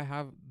point. Like I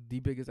have the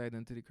biggest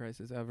identity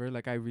crisis ever.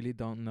 Like I really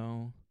don't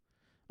know.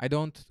 I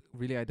don't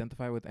really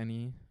identify with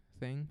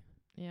anything.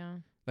 Yeah.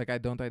 Like I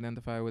don't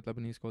identify with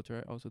Lebanese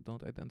culture. I also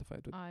don't identify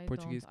with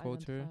Portuguese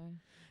culture.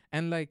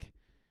 And like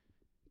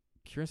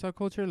Curacao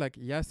culture, like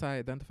yes, I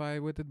identify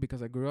with it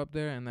because I grew up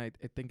there and I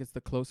think it's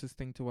the closest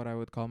thing to what I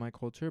would call my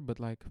culture, but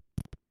like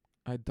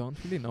I don't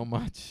really know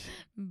much.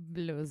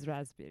 Blues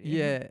raspberry.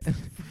 Yeah.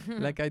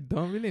 Like I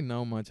don't really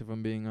know much if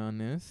I'm being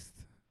honest.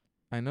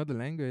 I know the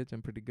language,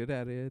 I'm pretty good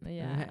at it.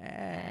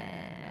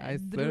 Yeah. I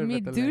swear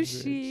about the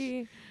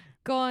language.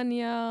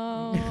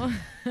 Konyo.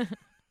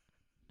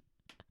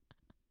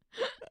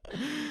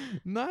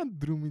 Not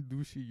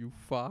drumidushi, you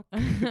fuck.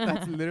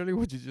 That's literally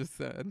what you just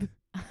said.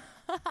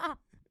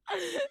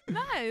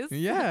 Nice.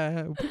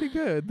 Yeah, pretty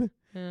good.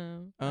 Yeah,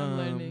 I'm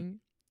learning.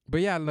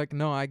 But yeah, like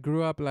no, I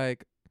grew up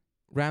like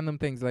random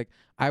things. Like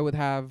I would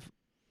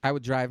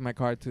drive my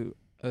car to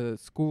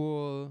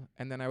school,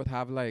 and then I would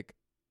have like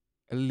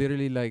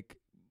literally like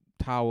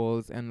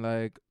towels and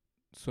like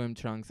swim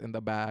trunks in the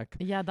back.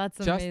 Yeah, that's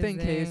just amazing.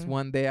 In case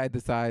one day I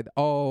decide,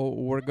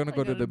 we're gonna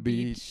go to the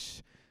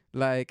beach.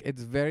 Like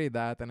it's very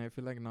that, and I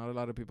feel like not a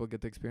lot of people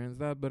get to experience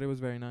that, but it was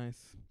very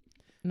nice.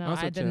 No,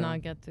 I did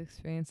not get to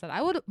experience that.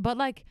 I would, but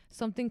like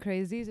something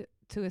crazy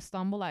to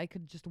Istanbul, I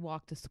could just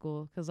walk to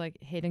school because like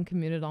Hayden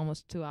commuted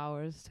almost 2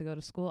 hours to go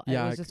to school.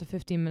 Yeah, it was just a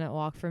 15-minute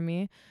walk for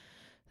me,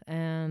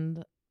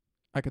 and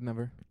I could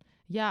never.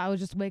 Yeah, I would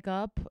just wake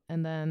up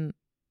and then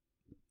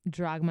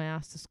drag my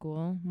ass to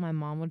school. My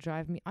mom would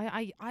drive me.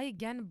 I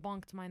again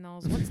bonked my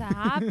nose. What's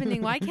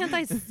happening? Why can't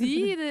I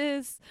see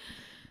this?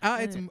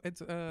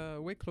 It's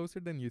way closer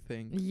than you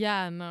think.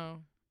 Yeah,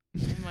 no.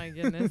 Oh my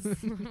goodness.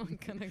 I'm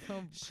gonna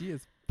go. She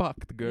is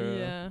fucked, girl.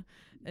 Yeah.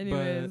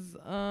 Anyways,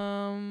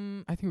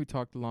 I think we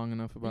talked long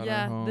enough about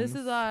our homes. Yeah, this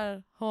is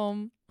our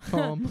home.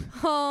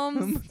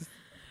 Homes.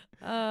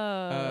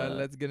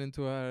 Let's get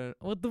into our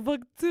what the fuck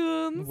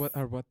tunes. What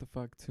the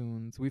fuck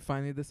tunes? We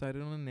finally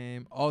decided on a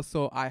name.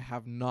 Also, I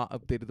have not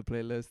updated the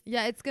playlist.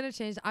 Yeah, it's gonna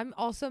change. I'm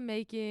also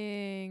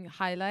making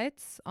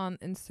highlights on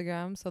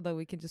Instagram so that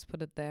we can just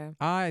put it there.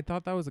 I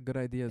thought that was a good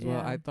idea as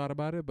well. I thought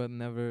about it, but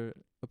never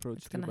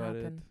approached you about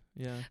it.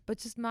 Yeah. But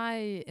just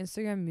my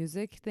Instagram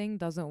music thing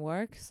doesn't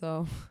work,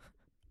 so.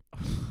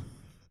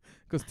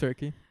 Cause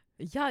Turkey.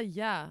 Yeah.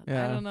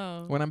 I don't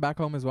know. When I'm back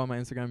home as well, my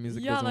Instagram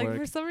music doesn't work. Yeah, like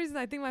for some reason,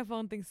 I think my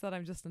phone thinks that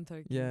I'm just in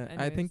Turkey. Yeah, anyways.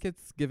 I think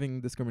it's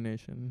giving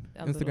discrimination.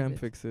 Instagram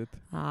fix it.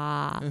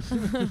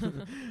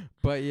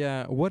 But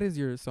yeah, what is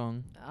your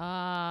song?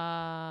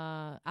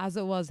 As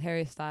It Was,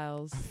 Harry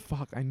Styles.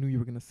 Fuck, I knew you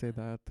were gonna say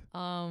that.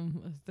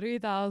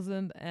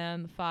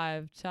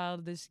 3005,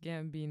 Childish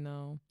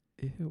Gambino.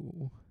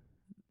 Ew.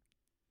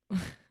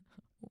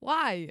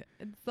 Why?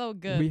 It's so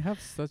good. We have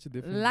such a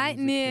different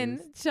Lightning,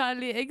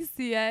 Charlie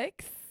XCX.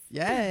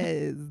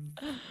 Yes.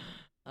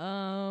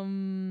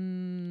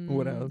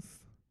 What else?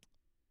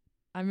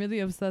 I'm really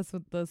obsessed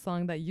with the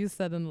song that you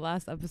said in the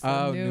last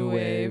episode, New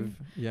Wave.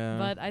 Yeah.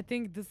 But I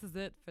think this is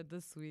it for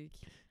this week.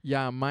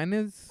 Yeah, mine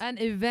is. And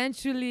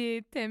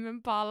eventually Tame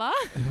Impala.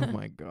 Oh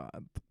my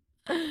God.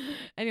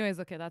 Anyways,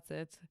 okay, that's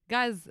it.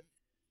 Guys,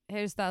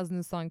 Harry Styles'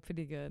 new song,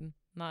 pretty good.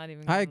 Not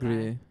even. I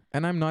agree.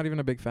 And I'm not even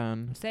a big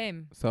fan.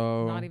 Same.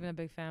 So not even a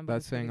big fan. But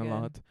that's saying a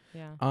lot.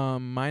 Yeah.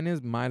 Mine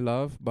is My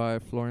Love by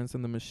Florence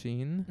and the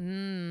Machine.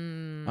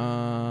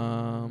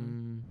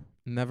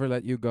 Never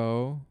Let You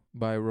Go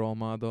by Role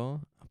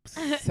Model.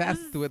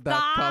 Obsessed with that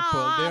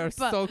couple. They are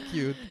so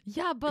cute.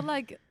 Yeah, but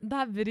like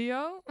that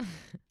video.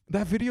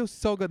 That video is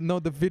so good. No,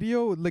 the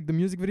video, like the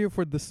music video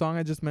for the song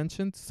I just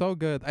mentioned, so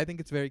good. I think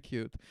it's very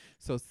cute.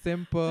 So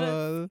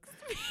simple.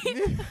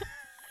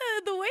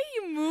 The way he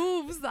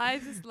moves, I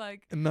just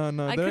like. No,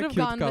 I they're could a have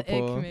cute gone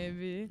couple. the ick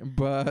maybe.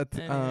 But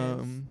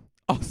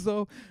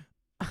also.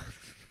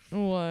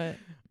 What?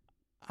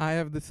 I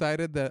have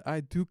decided that I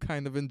do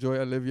kind of enjoy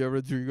Olivia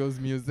Rodrigo's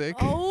music.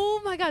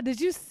 Oh my God,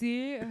 did you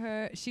see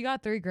her? She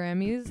got 3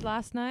 Grammys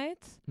last night.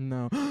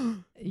 No.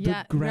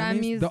 Yeah, the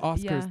Grammys, the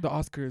Oscars, yeah. The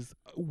Oscars.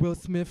 Will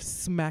Smith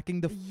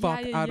smacking the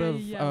fuck out of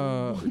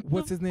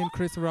what's his name,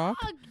 Chris Rock.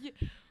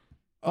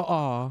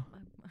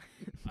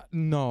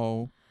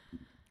 No.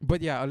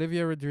 But yeah,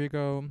 Olivia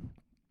Rodrigo,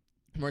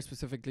 more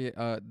specifically,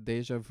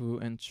 Deja Vu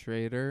and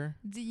Traitor.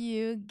 Do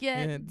you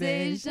get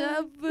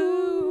deja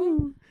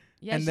vu?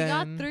 Yeah, And she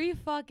got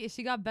then-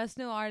 she got best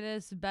new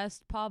artist,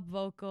 best pop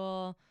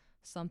vocal,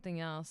 something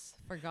else.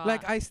 Forgot.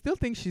 Like, I still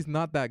think she's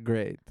not that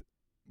great,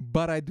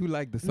 but I do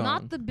like the song.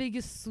 Not the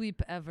biggest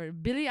sweep ever.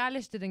 Billie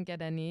Eilish didn't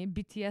get any.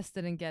 BTS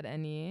didn't get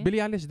any. Billie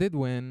Eilish did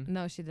win.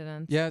 No, she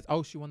didn't. Yes.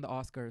 Oh, she won the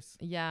Oscars.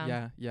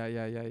 Yeah.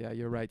 Yeah.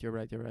 You're right.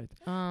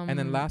 And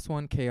then last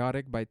one,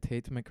 Chaotic by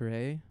Tate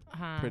McRae.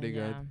 Pretty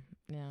good.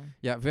 Yeah.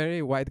 Yeah,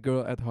 very white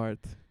girl at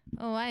heart.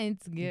 Oh,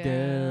 it's good.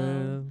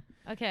 Girl.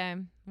 Okay,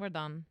 we're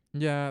done.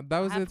 Yeah, that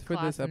was I have it for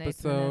class this in 8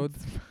 episode.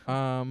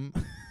 minutes.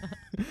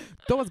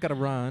 Thomas gotta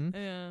run.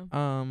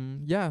 Yeah.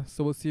 Yeah,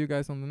 so we'll see you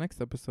guys on the next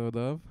episode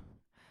of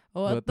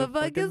What the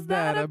fuck is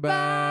that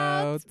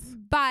about?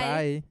 Bye.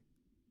 Bye.